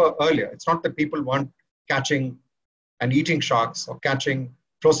never were earlier. It's not that people weren't catching and eating sharks or catching,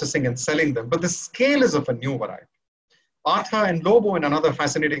 processing and selling them, but the scale is of a new variety. Arthur and Lobo in another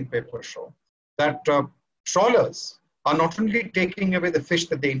fascinating paper show that trawlers are not only taking away the fish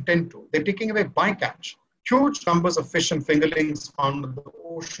that they intend to, they're taking away bycatch, huge numbers of fish and fingerlings found in the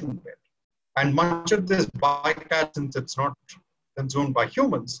ocean bed. And much of this bycatch, since it's not consumed by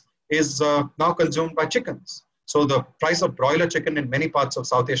humans, is now consumed by chickens. So the price of broiler chicken in many parts of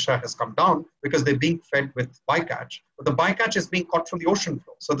South Asia has come down because they're being fed with bycatch. But the bycatch is being caught from the ocean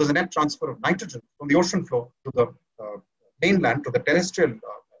floor. So there's a net transfer of nitrogen from the ocean floor to the mainland, to the terrestrial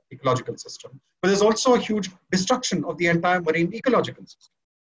ecological system. But there's also a huge destruction of the entire marine ecological system.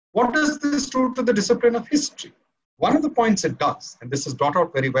 What does this do to the discipline of history? One of the points it does, and this is brought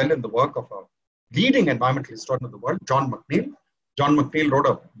out very well in the work of a leading environmental historian of the world, John McNeill. John McNeill wrote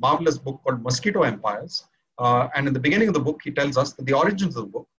a marvelous book called Mosquito Empires. And in the beginning of the book, he tells us that the origins of the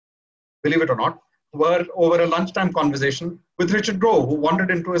book, believe it or not, were over a lunchtime conversation with Richard Grove, who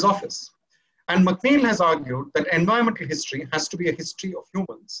wandered into his office. And McNeill has argued that environmental history has to be a history of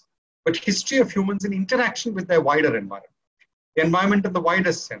humans, but history of humans in interaction with their wider environment. The environment in the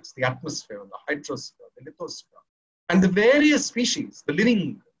widest sense, the atmosphere, the hydrosphere, the lithosphere, and the various species, the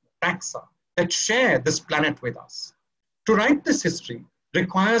living taxa that share this planet with us. To write this history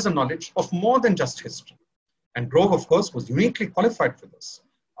requires a knowledge of more than just history. And Grove, of course, was uniquely qualified for this.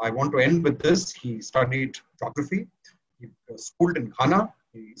 I want to end with this. He studied geography. He was schooled in Ghana.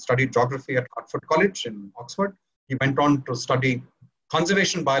 He studied geography at Hertford College in Oxford. He went on to study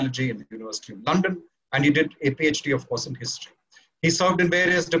conservation biology in the University of London, and he did a PhD, of course, in history. He served in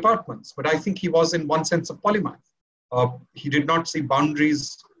various departments, but I think he was, in one sense, a polymath. He did not see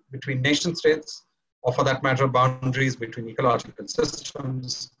boundaries between nation states, or for that matter, boundaries between ecological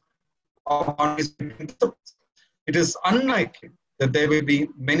systems, or boundaries between disciplines. It is unlikely that there will be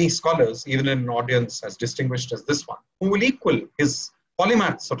many scholars, even in an audience as distinguished as this one, who will equal his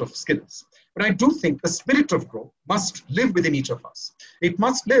polymath sort of skills. But I do think the spirit of growth must live within each of us. It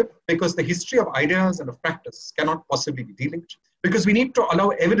must live because the history of ideas and of practice cannot possibly be delinked, because we need to allow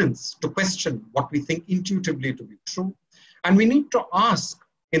evidence to question what we think intuitively to be true. And we need to ask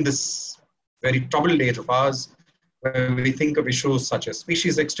in this very troubled age of ours, where we think of issues such as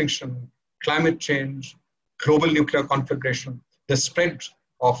species extinction, climate change, global nuclear conflagration, the spread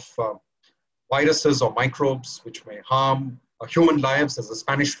of viruses or microbes which may harm human lives, as the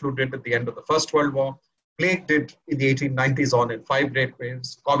Spanish flu did at the end of the First World War, plague did in the 1890s on in 5 great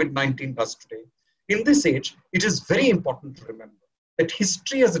waves, COVID-19 does today. In this age, it is very important to remember that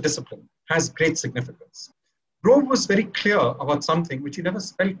history as a discipline has great significance. Grove was very clear about something which he never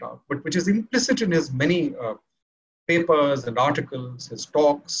spelled out, but which is implicit in his many papers and articles, his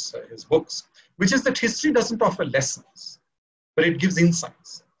talks, his books, which is that history doesn't offer lessons, but it gives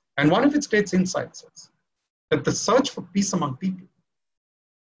insights. And one of its great insights is that the search for peace among people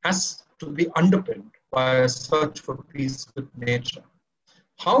has to be underpinned by a search for peace with nature.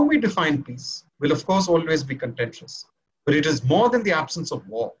 How we define peace will, of course, always be contentious, but it is more than the absence of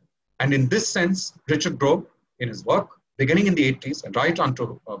war. And in this sense, Richard Grove, in his work, beginning in the 80s and right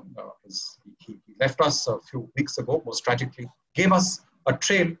until he left us a few weeks ago, most tragically, gave us a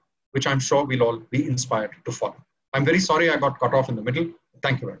trail which I'm sure we'll all be inspired to follow. I'm very sorry I got cut off in the middle.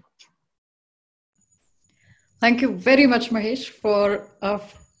 Thank you very much. Thank you very much, Mahesh, for a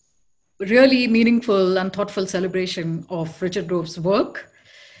really meaningful and thoughtful celebration of Richard Grove's work.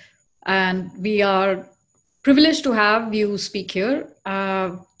 And we are privileged to have you speak here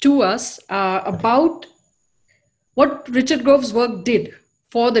to us about what Richard Grove's work did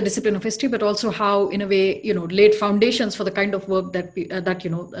for the discipline of history, but also how, in a way, laid foundations for the kind of work that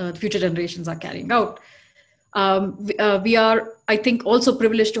future generations are carrying out. We are, I think, also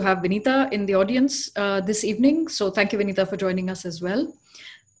privileged to have Vinita in the audience this evening. So thank you, Vinita, for joining us as well.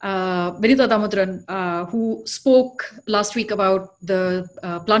 Vinita Damodaran, who spoke last week about the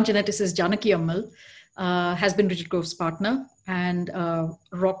plant geneticist Janaki Ammal, has been Richard Grove's partner and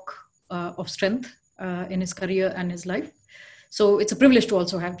rock of strength in his career and his life. So it's a privilege to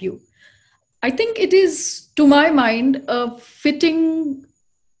also have you. I think it is, to my mind, a fitting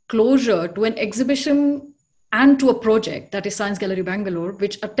closure to an exhibition and to a project, that is Science Gallery Bangalore,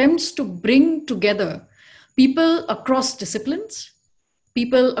 which attempts to bring together people across disciplines,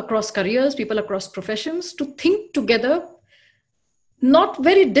 people across careers, people across professions, to think together, not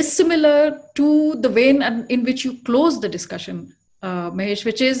very dissimilar to the vein in which you close the discussion, Mahesh,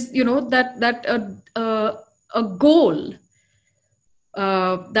 which is, a goal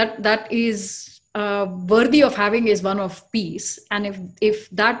that is worthy of having is one of peace. And if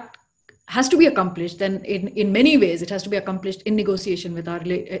that has to be accomplished, then in many ways it has to be accomplished in negotiation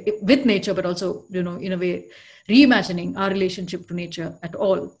with nature, but also, in a way, reimagining our relationship to nature at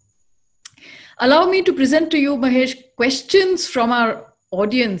all. Allow me to present to you, Mahesh, questions from our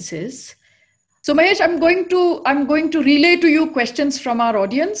audiences. So Mahesh, I'm going to relay to you questions from our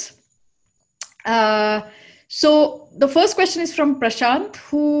audience. So the first question is from Prashant,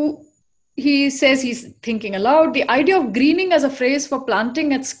 who he says he's thinking aloud. The idea of greening as a phrase for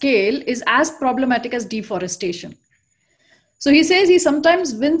planting at scale is as problematic as deforestation. So he says he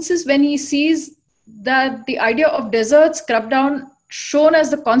sometimes winces when he sees that the idea of deserts scrubbed down shown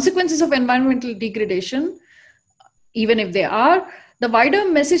as the consequences of environmental degradation, even if they are, the wider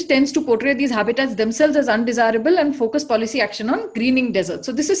message tends to portray these habitats themselves as undesirable and focus policy action on greening deserts.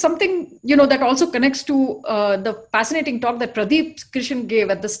 So this is something, that also connects to the fascinating talk that Pradeep Krishan gave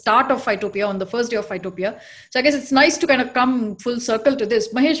at the start of PHYTOPIA, on the first day of PHYTOPIA. So I guess it's nice to kind of come full circle to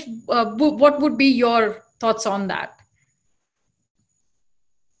this. Mahesh, what would be your thoughts on that?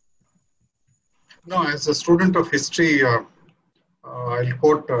 No, as a student of history, I'll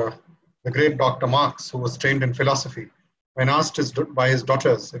quote the great Dr. Marx, who was trained in philosophy. When asked by his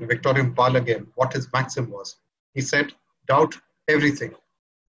daughters in a Victorian parlor game what his maxim was, he said, doubt everything.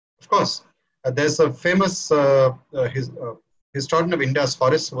 Of course, there's a famous historian of India's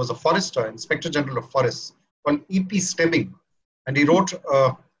forests who was a forester, Inspector General of Forests, called E.P. Stebbing. And he wrote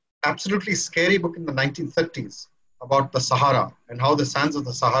an absolutely scary book in the 1930s about the Sahara and how the sands of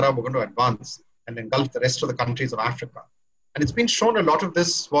the Sahara were going to advance and engulf the rest of the countries of Africa. And it's been shown a lot of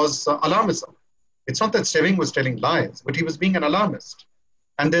this was alarmism. It's not that Stebbing was telling lies, but he was being an alarmist.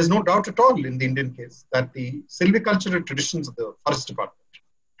 And there's no doubt at all in the Indian case that the silvicultural traditions of the forest department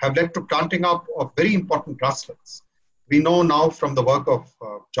have led to planting up of very important grasslands. We know now from the work of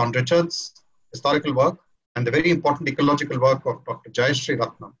John Richards' historical work and the very important ecological work of Dr. Jayashree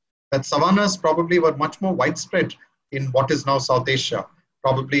Ratnam that savannas probably were much more widespread in what is now South Asia.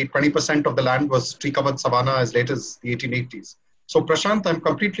 Probably 20% of the land was tree-covered savanna as late as the 1880s. So Prashant, I'm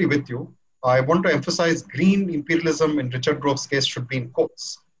completely with you. I want to emphasize green imperialism in Richard Grove's case should be in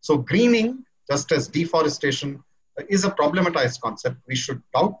quotes. So greening, just as deforestation, is a problematized concept. We should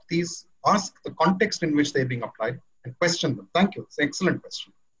doubt these, ask the context in which they're being applied, and question them. Thank you. It's an excellent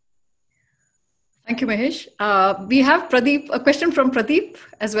question. Thank you, Mahesh. We have Pradeep, a question from Pradeep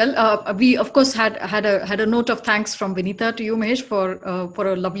as well. We, of course, had a note of thanks from Vinita to you, Mahesh, for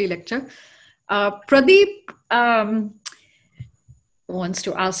a lovely lecture. Pradeep wants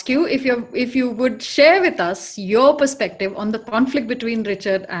to ask you if you would share with us your perspective on the conflict between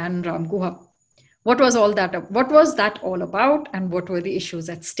Richard and Ram Guha. What was that all about, and what were the issues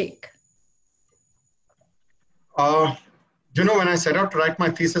at stake? When I set out to write my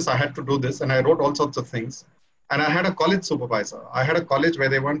thesis, I had to do this, and I wrote all sorts of things. And I had a college supervisor. I had a college where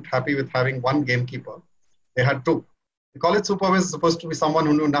they weren't happy with having one gamekeeper. They had two. The college supervisor was supposed to be someone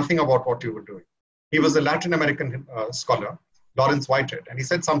who knew nothing about what you were doing. He was a Latin American scholar, Lawrence Whitehead, and he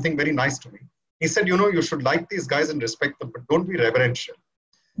said something very nice to me. He said, you should like these guys and respect them, but don't be reverential.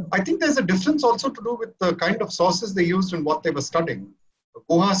 I think there's a difference also to do with the kind of sources they used and what they were studying.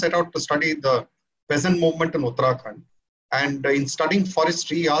 Guha set out to study the peasant movement in Uttarakhand. And in studying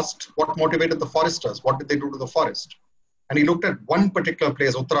forestry, he asked what motivated the foresters. What did they do to the forest? And he looked at one particular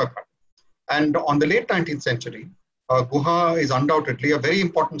place, Uttarakhand. And on the late 19th century, Guha is undoubtedly a very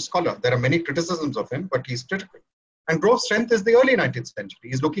important scholar. There are many criticisms of him, but he's critical. And Grove's strength is the early 19th century.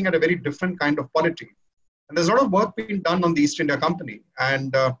 He's looking at a very different kind of polity. And there's a lot of work being done on the East India Company.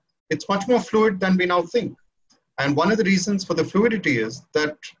 And it's much more fluid than we now think. And one of the reasons for the fluidity is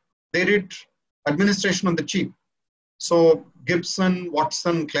that they did administration on the cheap. So Gibson,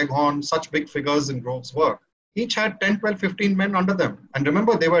 Watson, Cleghorn, such big figures in Grove's work, each had 10, 12, 15 men under them. And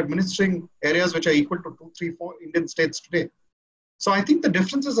remember, they were administering areas which are equal to 2, 3, 4 Indian states today. So I think the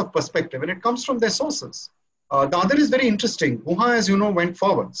difference is of perspective, and it comes from their sources. The other is very interesting. Guha, as you know, went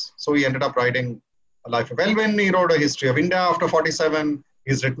forwards. So he ended up writing A Life of Elwin. He wrote a history of India after 47.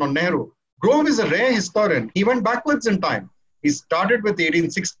 He's written on Nehru. Grove is a rare historian. He went backwards in time. He started with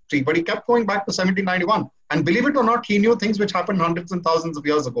 1860, but he kept going back to 1791. And believe it or not, he knew things which happened hundreds and thousands of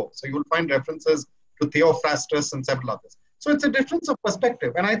years ago. So you will find references to Theophrastus and several others. So it's a difference of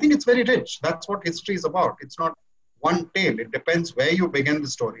perspective. And I think it's very rich. That's what history is about. It's not one tale. It depends where you begin the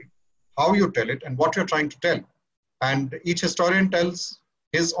story, how you tell it, and what you're trying to tell. And each historian tells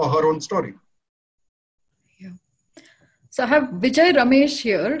his or her own story. Yeah. So I have Vijay Ramesh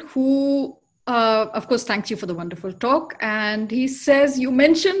here, who, of course, thanks you for the wonderful talk. And he says, you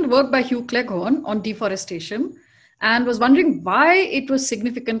mentioned work by Hugh Cleghorn on deforestation and was wondering why it was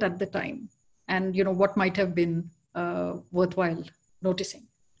significant at the time and, what might have been worthwhile noticing.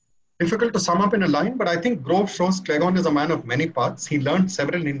 Difficult to sum up in a line, but I think Grove shows Cleghorn is a man of many parts. He learned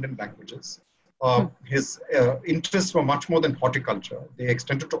several Indian languages. His interests were much more than horticulture. They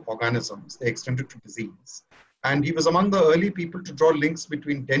extended to organisms. They extended to disease. And he was among the early people to draw links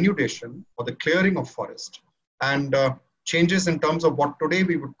between denudation or the clearing of forest and changes in terms of what today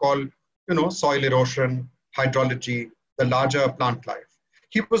we would call, soil erosion, hydrology, the larger plant life.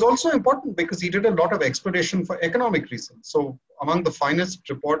 He was also important because he did a lot of exploration for economic reasons. So among the finest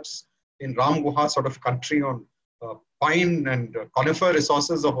reports in Ram Guha sort of country on pine and conifer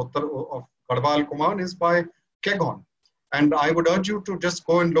resources of Garhwal Kumaon is by Cleghorn. And I would urge you to just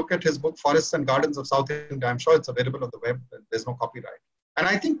go and look at his book, Forests and Gardens of South India. I'm sure it's available on the web. There's no copyright. And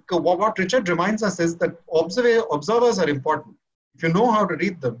I think what Richard reminds us is that observers are important. If you know how to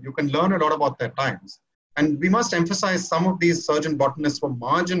read them, you can learn a lot about their times. And we must emphasize some of these surgeon botanists were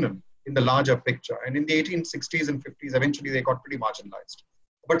marginal in the larger picture. And in the 1860s and 50s, eventually they got pretty marginalized.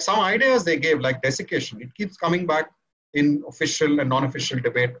 But some ideas they gave, like desiccation, it keeps coming back in official and non-official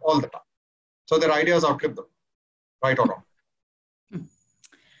debate all the time. So their ideas outlive them, right or wrong.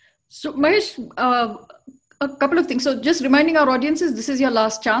 So Mahesh, a couple of things. So just reminding our audiences, this is your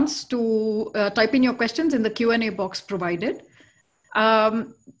last chance to type in your questions in the Q&A box provided.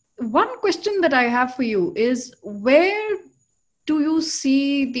 One question that I have for you is, where do you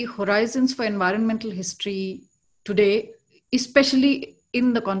see the horizons for environmental history today, especially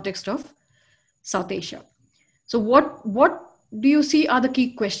in the context of South Asia? So what do you see are the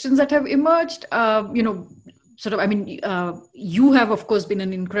key questions that have emerged? You have, of course, been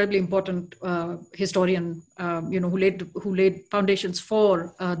an incredibly important historian, who laid foundations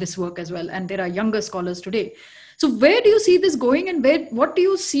for this work as well. And there are younger scholars today. So where do you see this going, and what do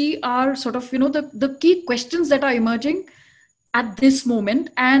you see are sort of, the key questions that are emerging at this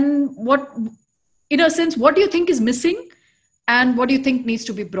moment? And what, in a sense, what do you think is missing, and what do you think needs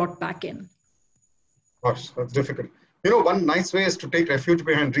to be brought back in? Gosh, that's difficult. One nice way is to take refuge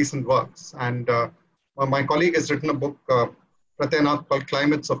behind recent works. And my colleague has written a book, Pratyanath, called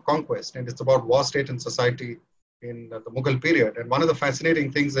Climates of Conquest, and it's about war, state, and society in the Mughal period. And one of the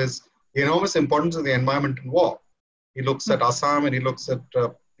fascinating things is the enormous importance of the environment in war. He looks at Assam and he looks at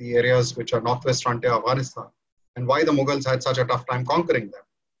the areas which are northwest frontier of Afghanistan, and why the Mughals had such a tough time conquering them.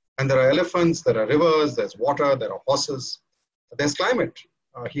 And there are elephants, there are rivers, there's water, there are horses, there's climate.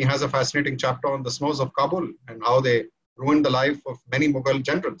 He has a fascinating chapter on the snows of Kabul and how they ruined the life of many Mughal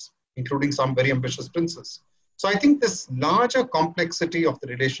generals, including some very ambitious princes. So I think this larger complexity of the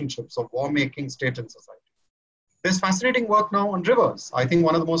relationships of war-making, state, and society. There's fascinating work now on rivers. I think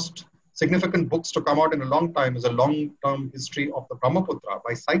one of the most significant books to come out in a long time is a long-term history of the Brahmaputra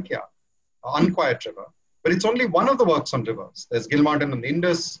by Saikya, Unquiet River. But it's only one of the works on rivers. There's Gilmartin on the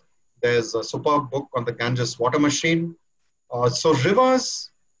Indus. There's a superb book on the Ganges water machine. So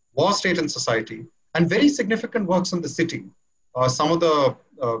rivers, war, state, and society, and very significant works on the city. Some of the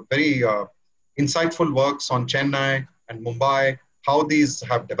very insightful works on Chennai and Mumbai, how these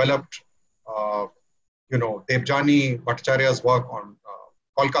have developed. Devjani Bhattacharya's work on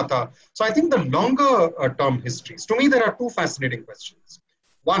Kolkata. So I think the longer term histories, to me, there are two fascinating questions.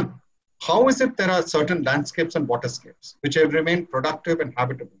 One, how is it there are certain landscapes and waterscapes which have remained productive and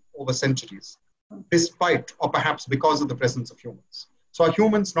habitable over centuries, despite or perhaps because of the presence of humans? So are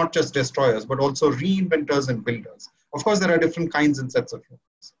humans not just destroyers, but also reinventors and builders? Of course, there are different kinds and sets of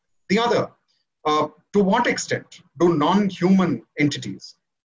humans. The other, to what extent do non-human entities,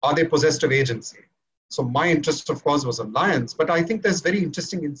 are they possessed of agency? So my interest, of course, was on lions, but I think there's very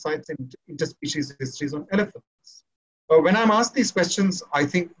interesting insights in interspecies histories on elephants. When I'm asked these questions, I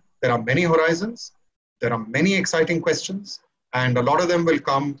think there are many horizons, there are many exciting questions, and a lot of them will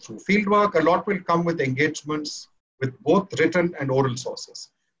come through fieldwork, a lot will come with engagements with both written and oral sources.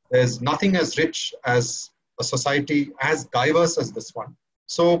 There's nothing as rich as a society as diverse as this one.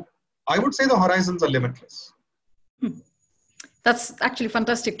 So I would say the horizons are limitless. That's actually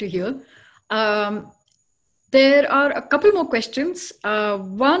fantastic to hear. There are a couple more questions.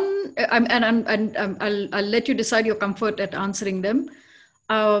 One, I'll let you decide your comfort at answering them.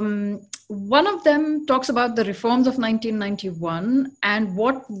 One of them talks about the reforms of 1991 and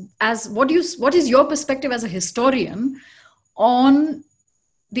what is your perspective as a historian on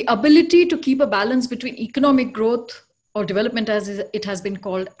the ability to keep a balance between economic growth or development, as it has been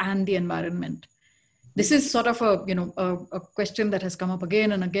called, and the environment. This is sort of a question that has come up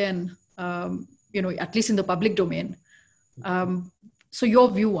again and again, at least in the public domain. So your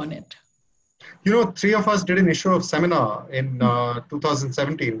view on it. Three of us did an issue of seminar in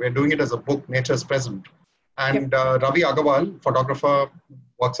 2017. We're doing it as a book, Nature's Present. And Ravi Agarwal, photographer,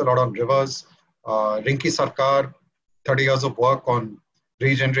 works a lot on rivers. Rinki Sarkar, 30 years of work on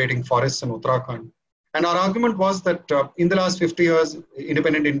regenerating forests in Uttarakhand. And our argument was that in the last 50 years,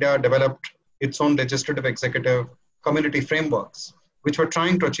 independent India developed its own legislative, executive, community frameworks, which were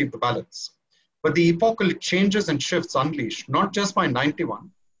trying to achieve the balance. But the epochal changes and shifts unleashed, not just by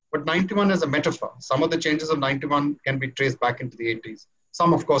 91, but 91 as a metaphor. Some of the changes of 91 can be traced back into the 80s.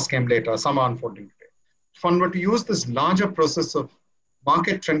 Some, of course, came later. Some are unfolding today. If one were to use this larger process of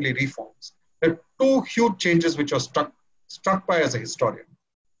market-friendly reforms, there are two huge changes which are struck by as a historian.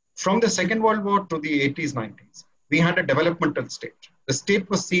 From the Second World War to the 80s, 90s, we had a developmental state. The state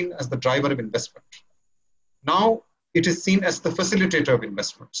was seen as the driver of investment. Now, it is seen as the facilitator of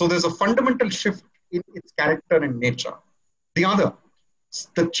investment. So there's a fundamental shift in its character and nature. The other,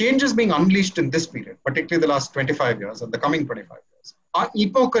 the changes being unleashed in this period, particularly the last 25 years and the coming 25 years, are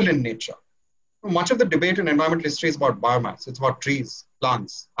epochal in nature. Much of the debate in environmental history is about biomass. It's about trees,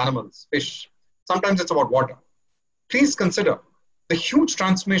 plants, animals, fish. Sometimes it's about water. Please consider the huge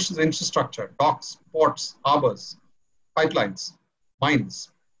transformations of infrastructure, docks, ports, harbors, pipelines,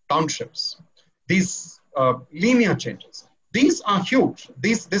 mines, townships. These linear changes. These are huge.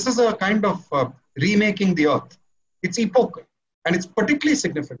 This is a kind of remaking the earth. It's epochal. And it's particularly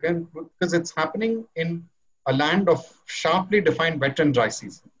significant because it's happening in a land of sharply defined wet and dry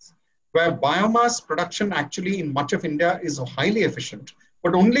seasons, where biomass production actually in much of India is highly efficient,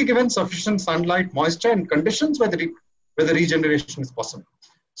 but only given sufficient sunlight, moisture, and conditions where the regeneration is possible.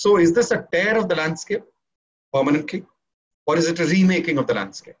 So is this a tear of the landscape permanently, or is it a remaking of the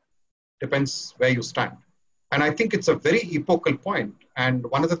landscape? Depends where you stand. And I think it's a very epochal point. And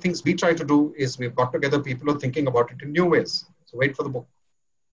one of the things we try to do is we've got together people who are thinking about it in new ways. So wait for the book.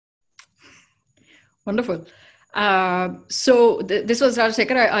 Wonderful. So this was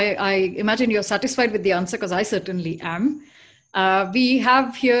Rajsekhar. I imagine you're satisfied with the answer because I certainly am. We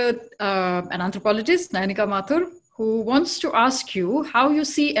have here an anthropologist, Nayanika Mathur, who wants to ask you how you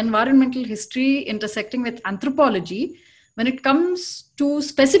see environmental history intersecting with anthropology when it comes to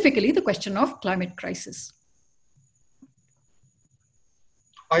specifically the question of climate crisis.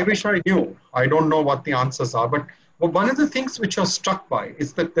 I wish I knew. I don't know what the answers are, but one of the things which you're struck by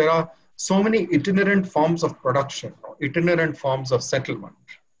is that there are so many itinerant forms of production, or itinerant forms of settlement,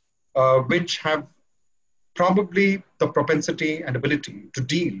 which have probably the propensity and ability to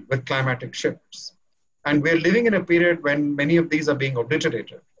deal with climatic shifts. And we're living in a period when many of these are being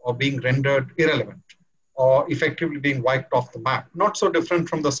obliterated or being rendered irrelevant or effectively being wiped off the map. Not so different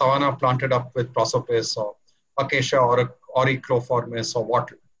from the savanna planted up with prosopis or acacia or auricloformis or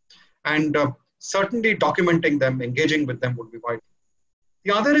wattle. And certainly documenting them, engaging with them would be vital.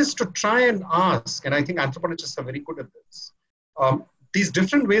 The other is to try and ask, and I think anthropologists are very good at this, these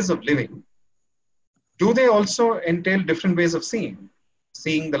different ways of living, do they also entail different ways of seeing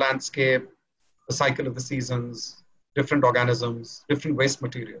the landscape, the cycle of the seasons, different organisms, different waste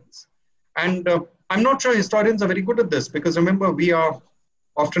materials? And I'm not sure historians are very good at this, because remember, we are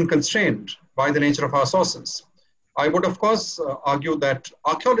often constrained by the nature of our sources. I would, of course, argue that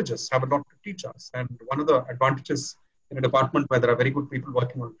archaeologists have a lot to teach us. And one of the advantages in a department where there are very good people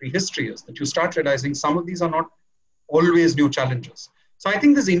working on prehistory is that you start realizing some of these are not always new challenges. So I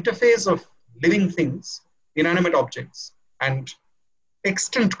think this interface of living things, inanimate objects, and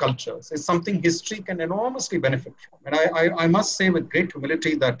extant cultures is something history can enormously benefit from. And I must say with great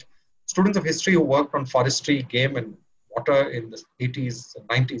humility that students of history who worked on forestry, game, and water in the 80s and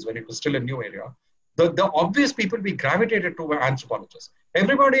 90s, when it was still a new area, the obvious people we gravitated to were anthropologists.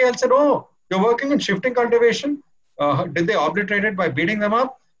 Everybody else said, oh, you're working in shifting cultivation? Did they obliterate it by beating them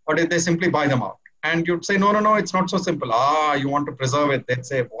up? Or did they simply buy them out? And you'd say, no, it's not so simple. You want to preserve it. They'd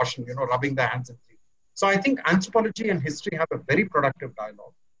say washing, rubbing their hands in clean. So I think anthropology and history have a very productive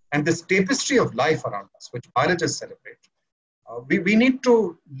dialogue. And this tapestry of life around us, which biologists celebrate, we need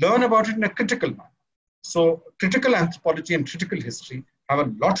to learn about it in a critical manner. So critical anthropology and critical history have a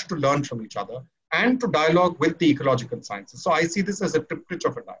lot to learn from each other and to dialogue with the ecological sciences. So I see this as a triptych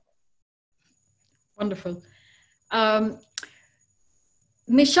of a dialogue. Wonderful.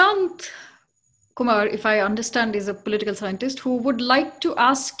 Nishant Kumar, if I understand, is a political scientist who would like to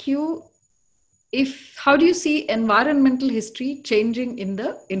ask you how do you see environmental history changing in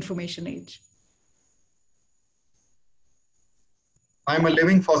the information age? I'm a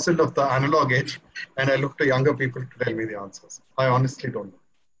living fossil of the analog age, and I look to younger people to tell me the answers. I honestly don't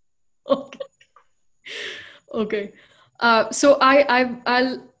know. Okay. So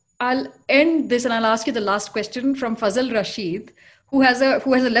I'll end this and I'll ask you the last question from Fazal Rashid, who has a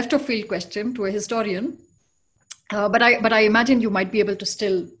left of field question to a historian. But I imagine you might be able to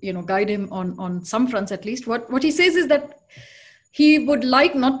still, guide him on some fronts at least. What he says is that he would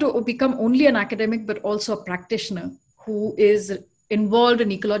like not to become only an academic, but also a practitioner who is involved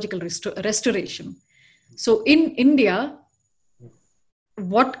in ecological restoration. So in India,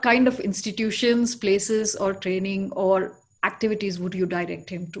 what kind of institutions, places, or training or activities would you direct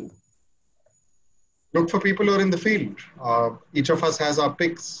him to? Look for people who are in the field. Each of us has our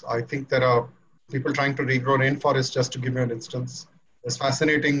picks. I think there are people trying to regrow rainforests, just to give you an instance. There's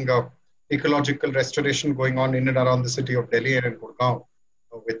fascinating ecological restoration going on in and around the city of Delhi and in Gurgaon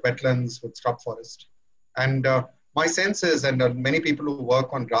with wetlands, with scrub forest. And my sense is, and many people who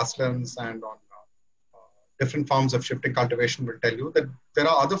work on grasslands and on different forms of shifting cultivation will tell you that there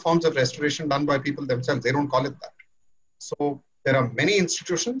are other forms of restoration done by people themselves. They don't call it that. So there are many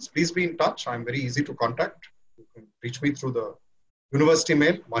institutions. Please be in touch. I'm very easy to contact. You can reach me through the university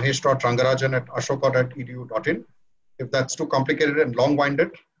mail, mahesh.rangarajan@ashoka.edu.in. If that's too complicated and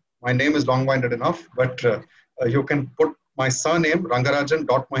long-winded, my name is long-winded enough, but you can put my surname,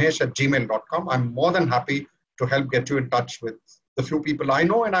 rangarajan.mahesh@gmail.com. I'm more than happy to help get you in touch with the few people I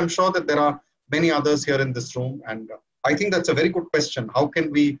know, and I'm sure that there are many others here in this room. And I think that's a very good question. How can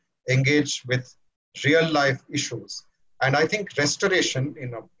we engage with real-life issues? And I think restoration,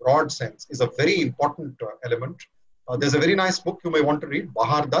 in a broad sense, is a very important element. There's a very nice book you may want to read,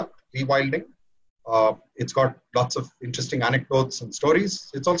 Bahar Dutt, Rewilding. It's got lots of interesting anecdotes and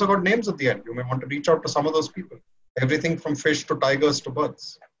stories. It's also got names at the end. You may want to reach out to some of those people. Everything from fish to tigers to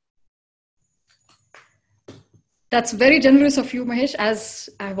birds. That's very generous of you, Mahesh, as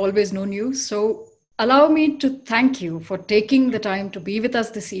I've always known you. So allow me to thank you for taking the time to be with us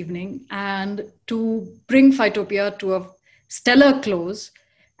this evening and to bring PHYTOPIA to a stellar close,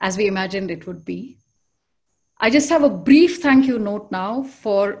 as we imagined it would be. I just have a brief thank you note now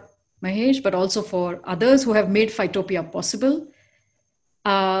for Mahesh, but also for others who have made PHYTOPIA possible.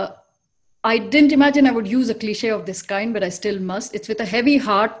 I didn't imagine I would use a cliche of this kind, but I still must. It's with a heavy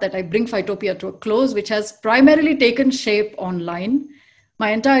heart that I bring PHYTOPIA to a close, which has primarily taken shape online. My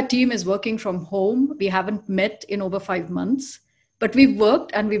entire team is working from home. We haven't met in over 5 months, but we've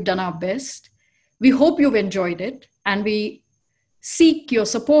worked and we've done our best. We hope you've enjoyed it, and we seek your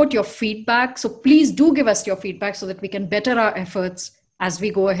support, your feedback. So please do give us your feedback so that we can better our efforts as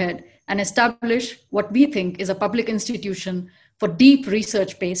we go ahead and establish what we think is a public institution for deep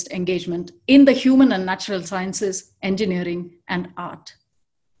research-based engagement in the human and natural sciences, engineering, and art.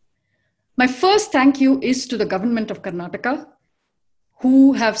 My first thank you is to the government of Karnataka,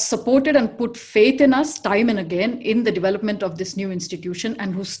 who have supported and put faith in us time and again in the development of this new institution,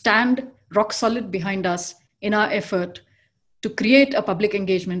 and who stand rock solid behind us in our effort to create a public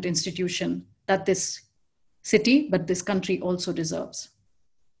engagement institution that this city, but this country also deserves.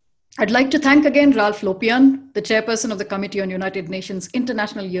 I'd like to thank again Ralf Lopian, the chairperson of the Committee on United Nations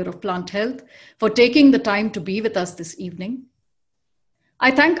International Year of Plant Health, for taking the time to be with us this evening.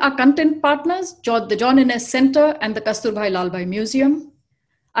 I thank our content partners, the John Innes Center and the Kasturbai Lalbai Museum.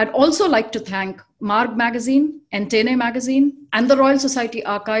 I'd also like to thank Marg Magazine, Entene Magazine, and the Royal Society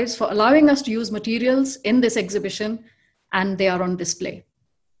Archives for allowing us to use materials in this exhibition, and they are on display.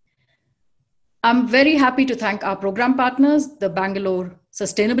 I'm very happy to thank our program partners, the Bangalore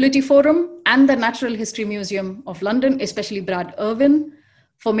Sustainability Forum and the Natural History Museum of London, especially Brad Irwin,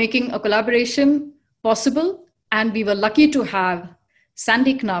 for making a collaboration possible. And we were lucky to have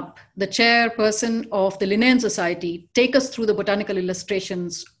Sandy Knapp, the chairperson of the Linnean Society, take us through the botanical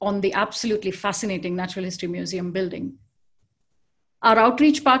illustrations on the absolutely fascinating Natural History Museum building. Our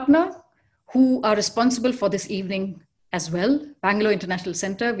outreach partner, who are responsible for this evening as well, Bangalore International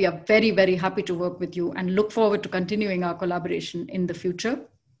Center, we are very, very happy to work with you and look forward to continuing our collaboration in the future.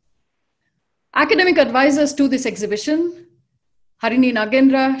 Academic advisors to this exhibition, Harini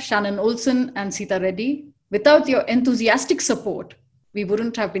Nagendra, Shannon Olson, and Sita Reddy. Without your enthusiastic support, we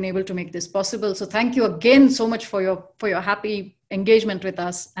wouldn't have been able to make this possible. So thank you again so much for your happy engagement with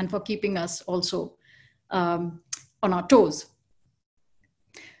us and for keeping us also on our toes.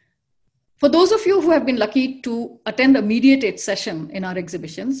 For those of you who have been lucky to attend a mediated session in our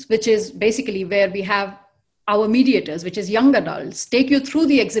exhibitions, which is basically where we have our mediators, which is young adults, take you through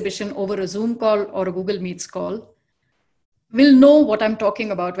the exhibition over a Zoom call or a Google Meets call, will know what I'm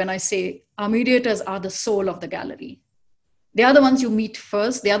talking about when I say our mediators are the soul of the gallery. They are the ones you meet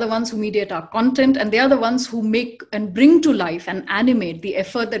first. They are the ones who mediate our content, and they are the ones who make and bring to life and animate the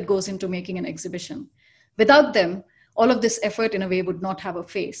effort that goes into making an exhibition. Without them, all of this effort in a way would not have a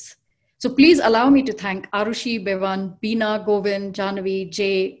face. So please allow me to thank Arushi, Bevan, Beena, Govind, Jahnavi,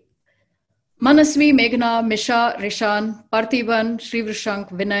 Jay, Manasvi, Meghna, Misha, Rishan, Parthiban,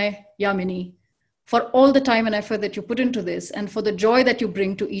 Shrivrishank, Vinay, Yamini, for all the time and effort that you put into this and for the joy that you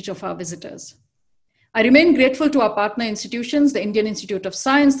bring to each of our visitors. I remain grateful to our partner institutions, the Indian Institute of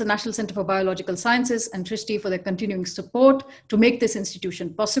Science, the National Center for Biological Sciences, and Trishti for their continuing support to make this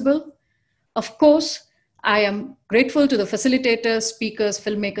institution possible. Of course, I am grateful to the facilitators, speakers,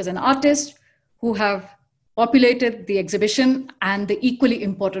 filmmakers, and artists who have populated the exhibition and the equally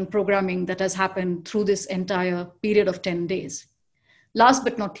important programming that has happened through this entire period of 10 days. Last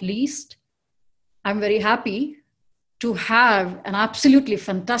but not least, I'm very happy to have an absolutely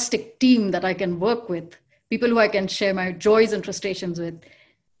fantastic team that I can work with, people who I can share my joys and frustrations with,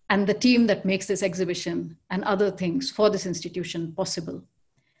 and the team that makes this exhibition and other things for this institution possible.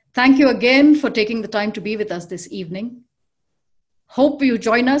 Thank you again for taking the time to be with us this evening. Hope you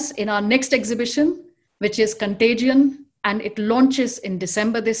join us in our next exhibition, which is Contagion, and it launches in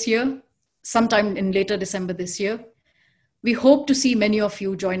December this year, sometime in later December this year. We hope to see many of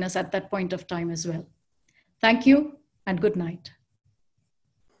you join us at that point of time as well. Thank you and good night.